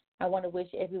 I want to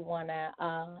wish everyone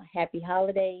a happy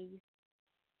holidays.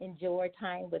 Enjoy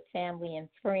time with family and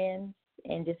friends,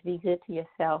 and just be good to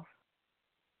yourself.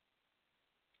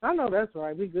 I know that's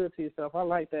right. Be good to yourself. I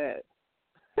like that.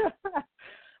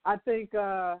 I think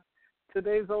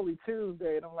today's only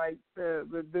Tuesday, and I'm like,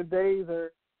 the days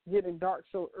are getting dark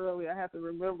so early. I have to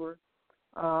remember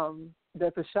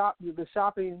that the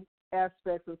shopping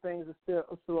aspects of things are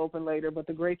still open later. But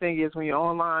the great thing is when you're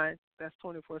online, that's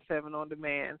 24/7 on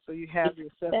demand. So you have the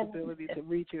accessibility to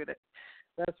reach it.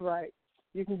 That's right.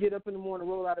 You can get up in the morning,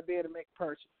 roll out of bed, and make a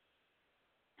purchase.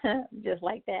 Just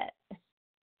like that.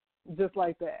 Just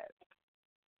like that.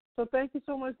 So thank you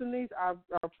so much, Denise. I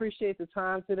appreciate the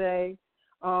time today.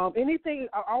 Anything,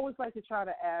 I always like to try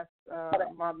to ask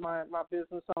my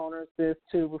business owners this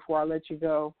too before I let you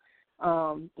go.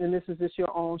 And this is just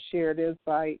your own shared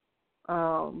insight.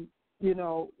 How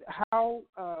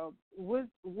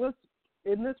what's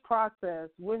in this process,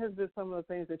 what has been some of the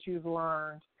things that you've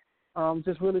learned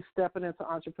just really stepping into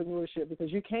entrepreneurship?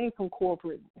 Because you came from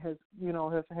corporate, have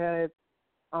had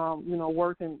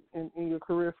worked in your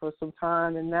career for some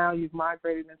time, and now you've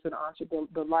migrated into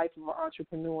the life of an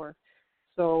entrepreneur.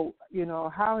 So,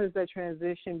 how has that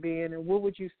transition been, and what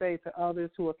would you say to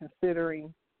others who are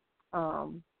considering,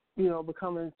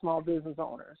 becoming small business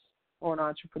owners or an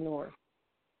entrepreneur?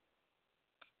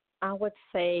 I would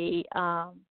say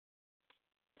to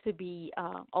be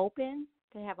open,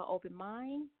 to have an open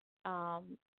mind,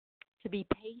 to be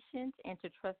patient, and to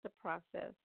trust the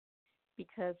process,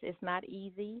 because it's not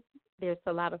easy. There's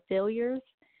a lot of failures.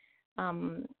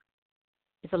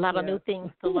 There's a lot of new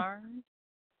things to learn.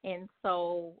 And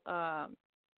so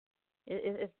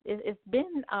it's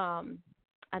been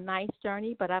a nice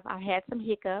journey, but I had some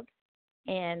hiccups,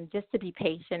 and just to be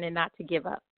patient and not to give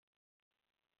up.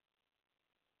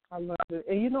 I love it.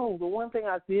 And, the one thing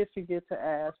I did forget to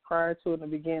ask prior to in the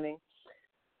beginning,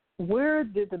 where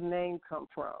did the name come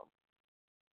from,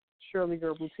 Shirley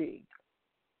Girl Boutique?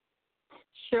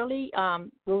 Shirley, what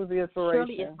was the inspiration?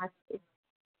 Shirley is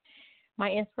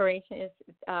my inspiration is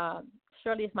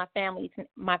Shirley is my family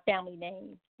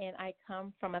name, and I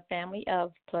come from a family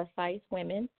of plus size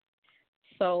women,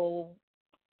 so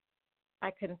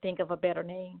I couldn't think of a better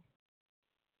name.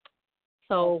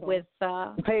 So with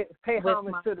pay with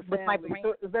homage my, to the with my family. brain,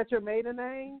 So is that your maiden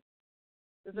name?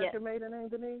 Is that yes, your maiden name,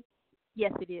 Denise?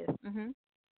 yes, it is. Mhm.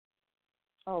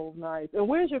 Oh, nice. And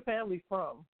where's your family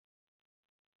from?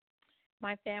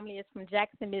 My family is from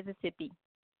Jackson, Mississippi.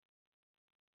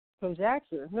 From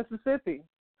Jackson, Mississippi.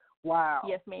 Wow.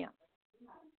 Yes, ma'am.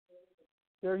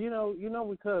 Girl, you know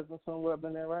we cousins somewhere up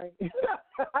in there, right? Right,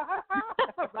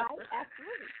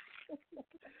 absolutely.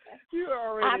 You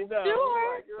already I'm know.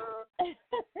 sure. Like, girl.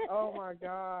 Oh my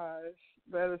gosh,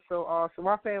 that is so awesome.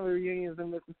 My family reunion is in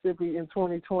Mississippi in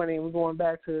 2020. We're going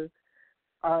back to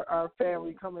our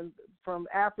family coming from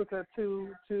Africa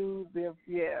from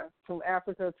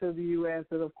Africa to the U.S.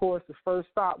 And of course, the first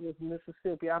stop was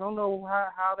Mississippi. I don't know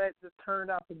how that just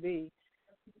turned out to be,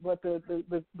 but the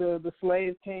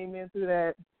slaves came in through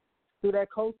that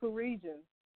coastal region,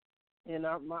 and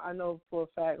I know for a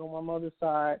fact on my mother's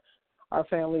side, our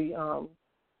family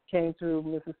came through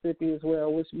Mississippi as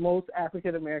well, which most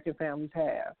African American families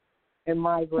have, and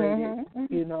migrated,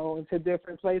 into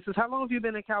different places. How long have you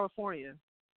been in California?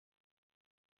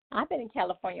 I've been in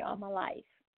California all my life.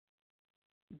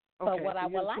 Okay, so what I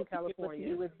would like to do with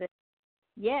you is that,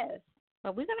 yes,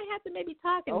 but we're going to have to maybe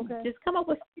talk and just come up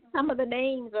with some of the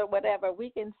names or whatever. We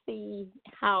can see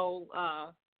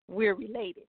how we're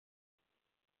related.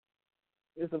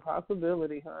 It's a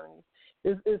possibility, honey.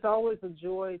 It's always a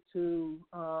joy to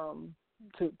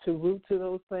root to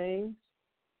those things,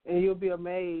 and you'll be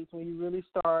amazed when you really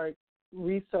start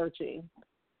researching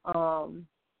and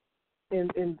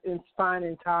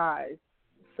finding ties.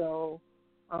 So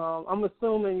I'm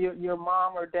assuming your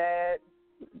mom or dad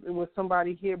was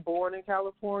somebody here born in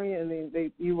California,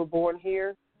 and you were born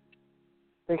here.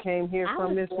 They came here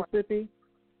from Mississippi.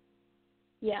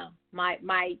 Yeah, my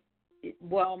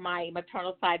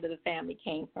maternal side of the family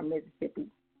came from Mississippi.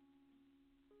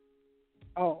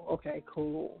 Oh, okay,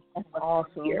 cool.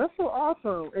 Awesome. That's so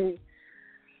awesome. And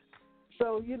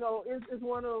so, it's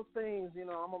one of those things,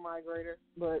 I'm a migrator,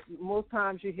 but most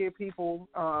times you hear people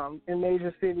in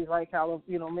major cities like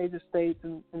major states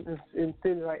and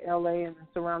cities like L.A. and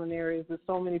surrounding areas, there's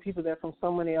so many people that are from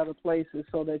so many other places,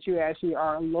 so that you actually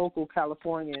are a local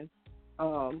Californian,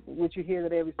 which you hear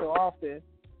that every so often.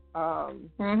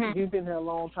 You've been here a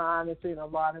long time and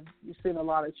you've seen a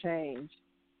lot of change.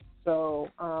 So,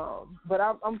 but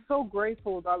I'm so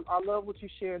grateful. I love what you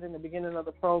shared in the beginning of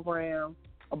the program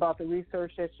about the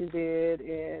research that you did,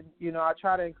 and I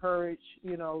try to encourage.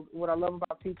 What I love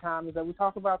about Tea Time is that we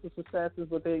talk about the successes,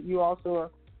 but that you also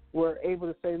were able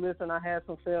to say, "Listen, I had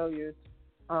some failures,"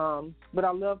 but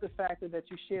I love the fact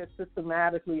that you shared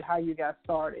systematically how you got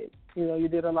started. You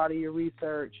did a lot of your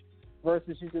research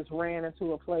versus you just ran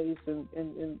into a place and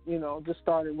just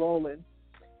started rolling,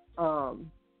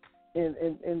 and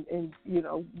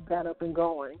got up and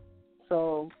going.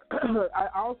 So I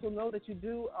also know that you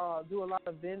do a lot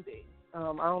of vending. I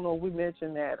don't know if we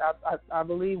mentioned that. I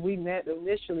believe we met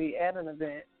initially at an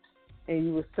event, and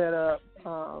you were set up,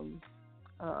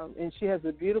 and she has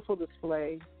a beautiful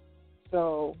display.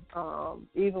 So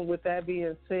even with that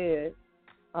being said,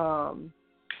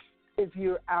 if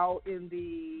you're out in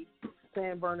the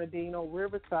San Bernardino,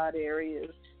 Riverside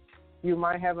areas, you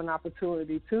might have an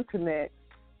opportunity to connect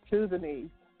to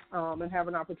Denise and have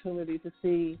an opportunity to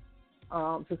see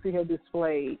her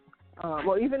displayed,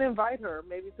 or even invite her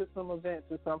maybe to some events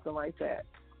or something like that.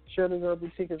 Shirley Girl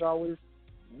Boutique is always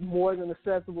more than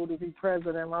accessible to be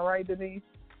present. Am I right, Denise?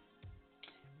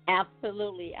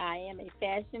 Absolutely. I am a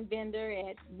fashion vendor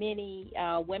at many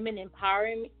women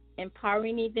empowering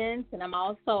events, and I'm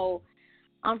also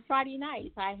on Friday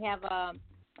nights. I have a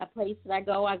place that I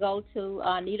go to,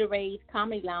 Nita Ray's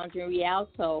Comedy Lounge in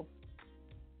Rialto.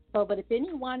 So, but if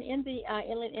anyone in the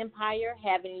Inland Empire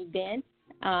have an event,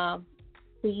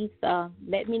 please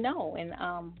let me know, and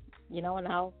and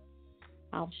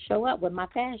I'll show up with my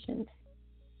fashions.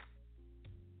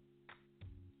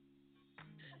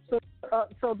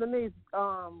 So Denise,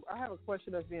 I have a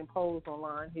question that's being posed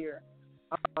online here.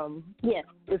 Yes.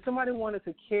 If somebody wanted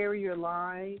to carry your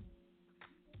line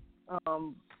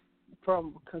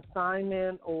from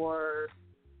consignment or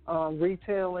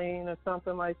retailing or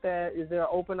something like that, is there an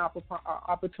open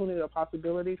opportunity or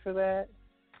possibility for that?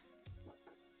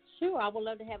 Sure, I would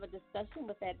love to have a discussion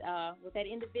with that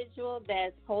individual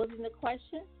that's posing the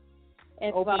question.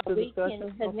 If we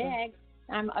can connect, okay.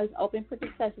 I'm open for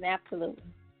discussion. Absolutely.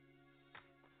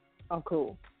 Oh,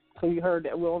 cool. So you heard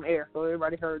that. We're on air, so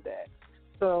everybody heard that.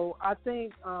 So I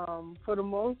think for the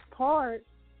most part,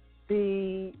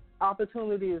 the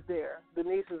opportunity is there.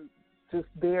 Denise is just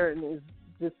there and is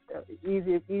just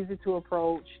easy to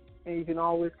approach, and you can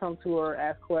always come to her,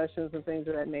 ask questions and things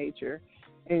of that nature,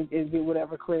 and get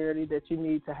whatever clarity that you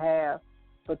need to have.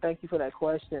 So thank you for that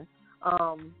question.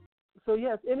 So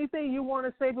yes, anything you want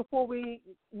to say before we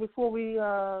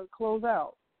close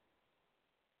out?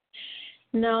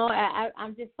 No,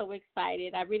 I'm just so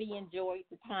excited. I really enjoyed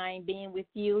the time being with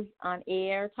you on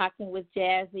air, talking with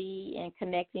Jazzy, and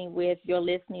connecting with your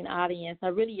listening audience. I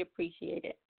really appreciate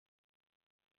it.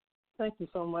 Thank you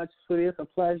so much, sweetie. It's a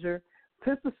pleasure.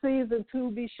 'Tis the season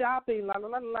to be shopping. La la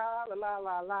la la la la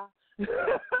la la.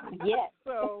 Yes.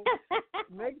 So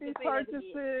make these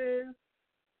purchases.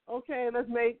 Okay, let's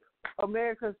make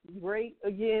America great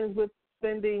again with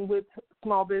spending with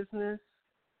small business.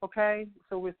 Okay,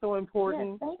 so it's so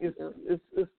important. Yes,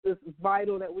 it's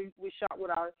vital that we shop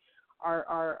with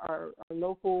our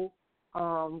local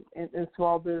and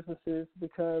small businesses,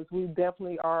 because we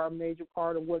definitely are a major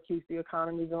part of what keeps the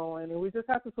economy going, and we just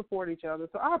have to support each other.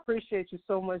 So I appreciate you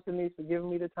so much, Denise, for giving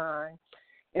me the time,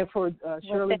 and for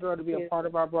Shirley Girl to be a part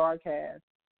of our broadcast.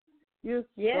 You're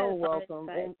so welcome.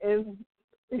 And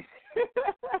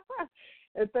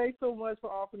and thanks so much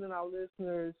for offering our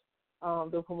listeners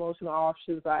the promotional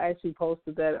offshoots. I actually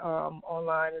posted that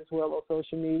online as well on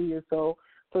social media. So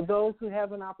for those who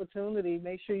have an opportunity,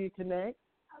 make sure you connect.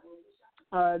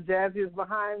 Jazzy is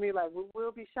behind me, like, we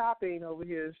will be shopping over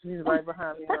here. She's right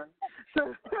behind me, honey.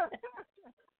 So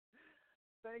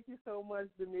thank you so much,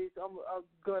 Denise. I'm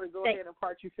going to go ahead and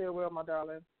part you farewell, my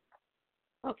darling.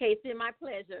 Okay, it's been my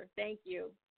pleasure. Thank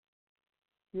you.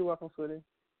 You're welcome, sweetie.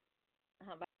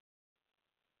 Bye.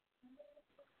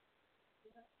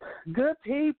 Good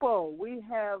people, we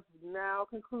have now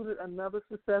concluded another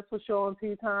successful show on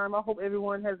Tea Time. I hope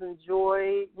everyone has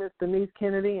enjoyed Miss Denise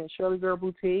Kennedy and Shirley Girl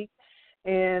Boutique.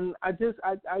 And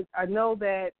I know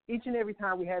that each and every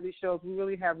time we have these shows, we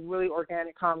really have really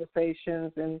organic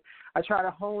conversations, and I try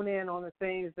to hone in on the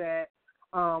things that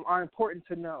are important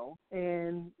to know.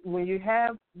 And when you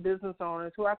have business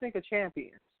owners who I think are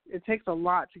champions, it takes a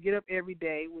lot to get up every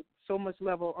day with so much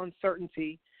level of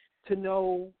uncertainty to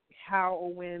know how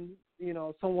or when,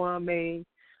 someone may,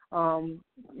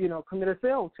 commit a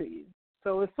sale to you.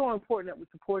 So it's so important that we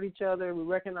support each other, we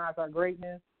recognize our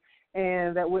greatness,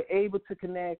 and that we're able to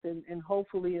connect and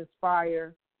hopefully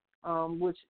inspire,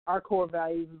 which our core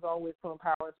values is always to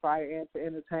empower, inspire, and to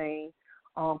entertain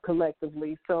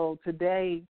collectively. So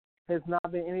today has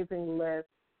not been anything less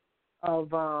of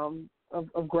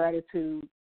gratitude,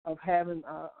 of having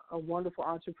a wonderful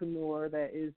entrepreneur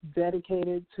that is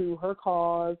dedicated to her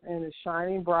cause and is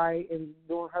shining bright and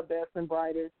doing her best and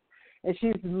brightest. And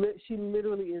she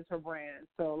literally is her brand.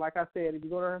 So like I said, if you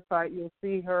go to her site, you'll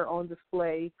see her on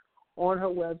display on her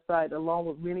website, along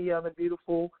with many other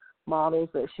beautiful models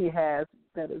that she has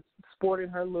that is sporting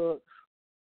her looks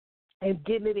and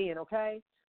getting it in, okay?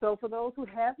 So for those who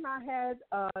have not had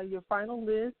your final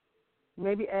list,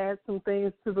 maybe add some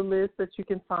things to the list that you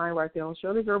can find right there on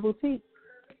Shirley Girl Boutique.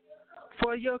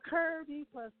 For your curvy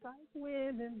plus-size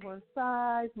women, one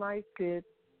size might fit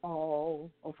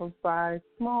all, or from size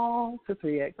small to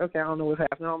 3X. Okay, I don't know what's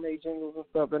happening. I don't make jingles and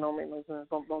stuff that don't make no sense.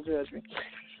 Don't judge me.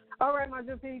 All right, my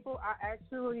good people, I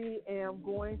actually am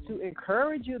going to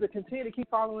encourage you to continue to keep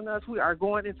following us. We are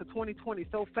going into 2020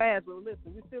 so fast, but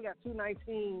listen, we still got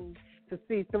 2019 to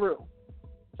see through.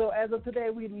 So as of today,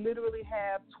 we literally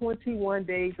have 21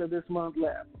 days of this month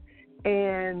left.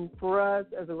 And for us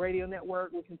as a radio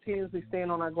network, we're continuously staying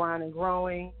on our grind and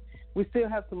growing. We still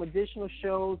have some additional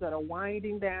shows that are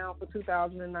winding down for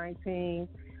 2019.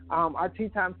 Our Tea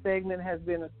Time segment has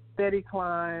been a steady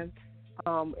climb.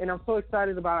 And I'm so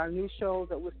excited about our new shows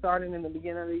that we're starting in the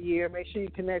beginning of the year. Make sure you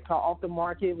connect to our Off the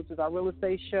Market, which is our real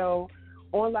estate show,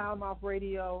 on Loudmouth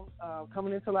Radio,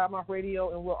 coming into Loudmouth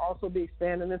Radio, and we'll also be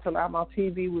expanding into Loudmouth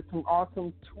TV with some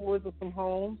awesome tours of some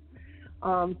homes.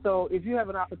 So if you have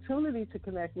an opportunity to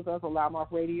connect with us on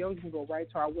Loudmouth Radio, you can go right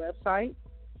to our website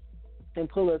and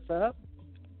pull us up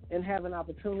and have an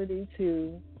opportunity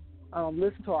to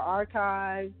listen to our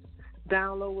archives,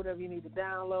 download whatever you need to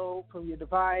download from your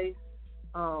device.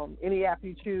 Any app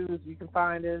you choose, you can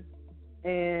find us.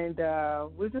 And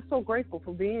we're just so grateful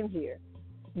for being here.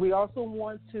 We also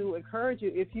want to encourage you,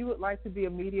 if you would like to be a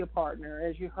media partner,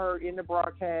 as you heard in the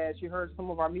broadcast, you heard some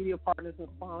of our media partners and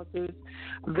sponsors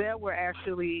that were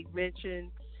actually mentioned.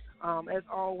 As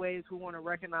always, we want to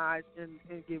recognize and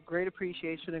give great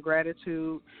appreciation and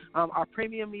gratitude. Our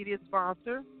premium media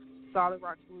sponsor, Solid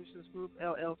Rock Solutions Group,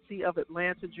 LLC of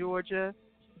Atlanta, Georgia,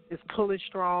 is pulling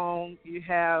strong. You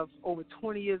have over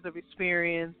 20 years of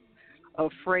experience of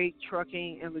freight,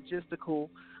 trucking, and logistical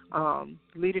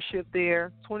leadership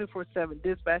there, 24/7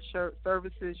 dispatch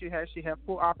services. You actually have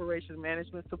full operations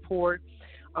management support.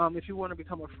 If you want to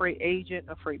become a freight agent,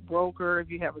 a freight broker, if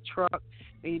you have a truck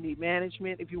and you need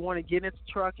management, if you want to get into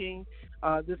trucking,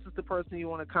 this is the person you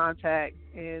want to contact.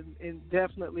 And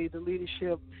definitely the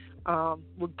leadership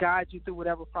will guide you through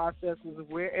whatever processes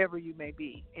wherever you may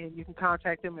be. And you can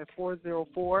contact them at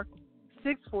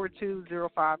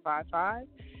 404-642-0555.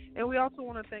 And we also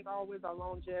want to thank always our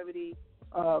longevity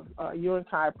of Ewing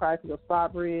Chiropractic of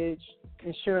Stockbridge,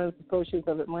 Insurance Associates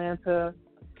of Atlanta,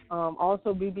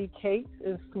 also BB Cakes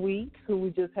and Sweets, who we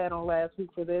just had on last week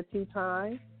for their tea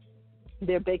time.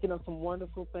 They're baking up some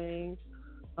wonderful things.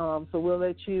 So we'll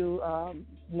let you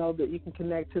know that you can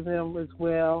connect to them as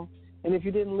well. And if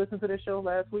you didn't listen to the show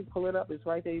last week, pull it up. It's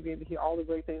right there. You'll be able to hear all the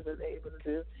great things that they're able to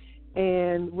do.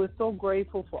 And we're so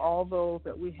grateful for all those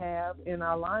that we have in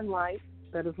our limelight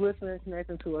that is listening and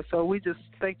connecting to us. So we just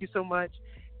thank you so much.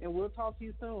 And we'll talk to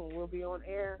you soon. We'll be on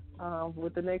air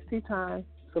with the next tea time.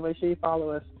 So make sure you follow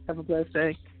us. Have a blessed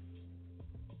day.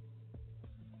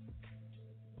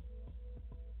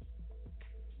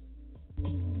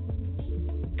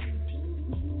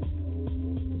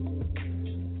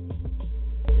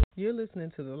 You're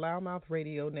listening to the Loudmouth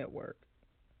Radio Network.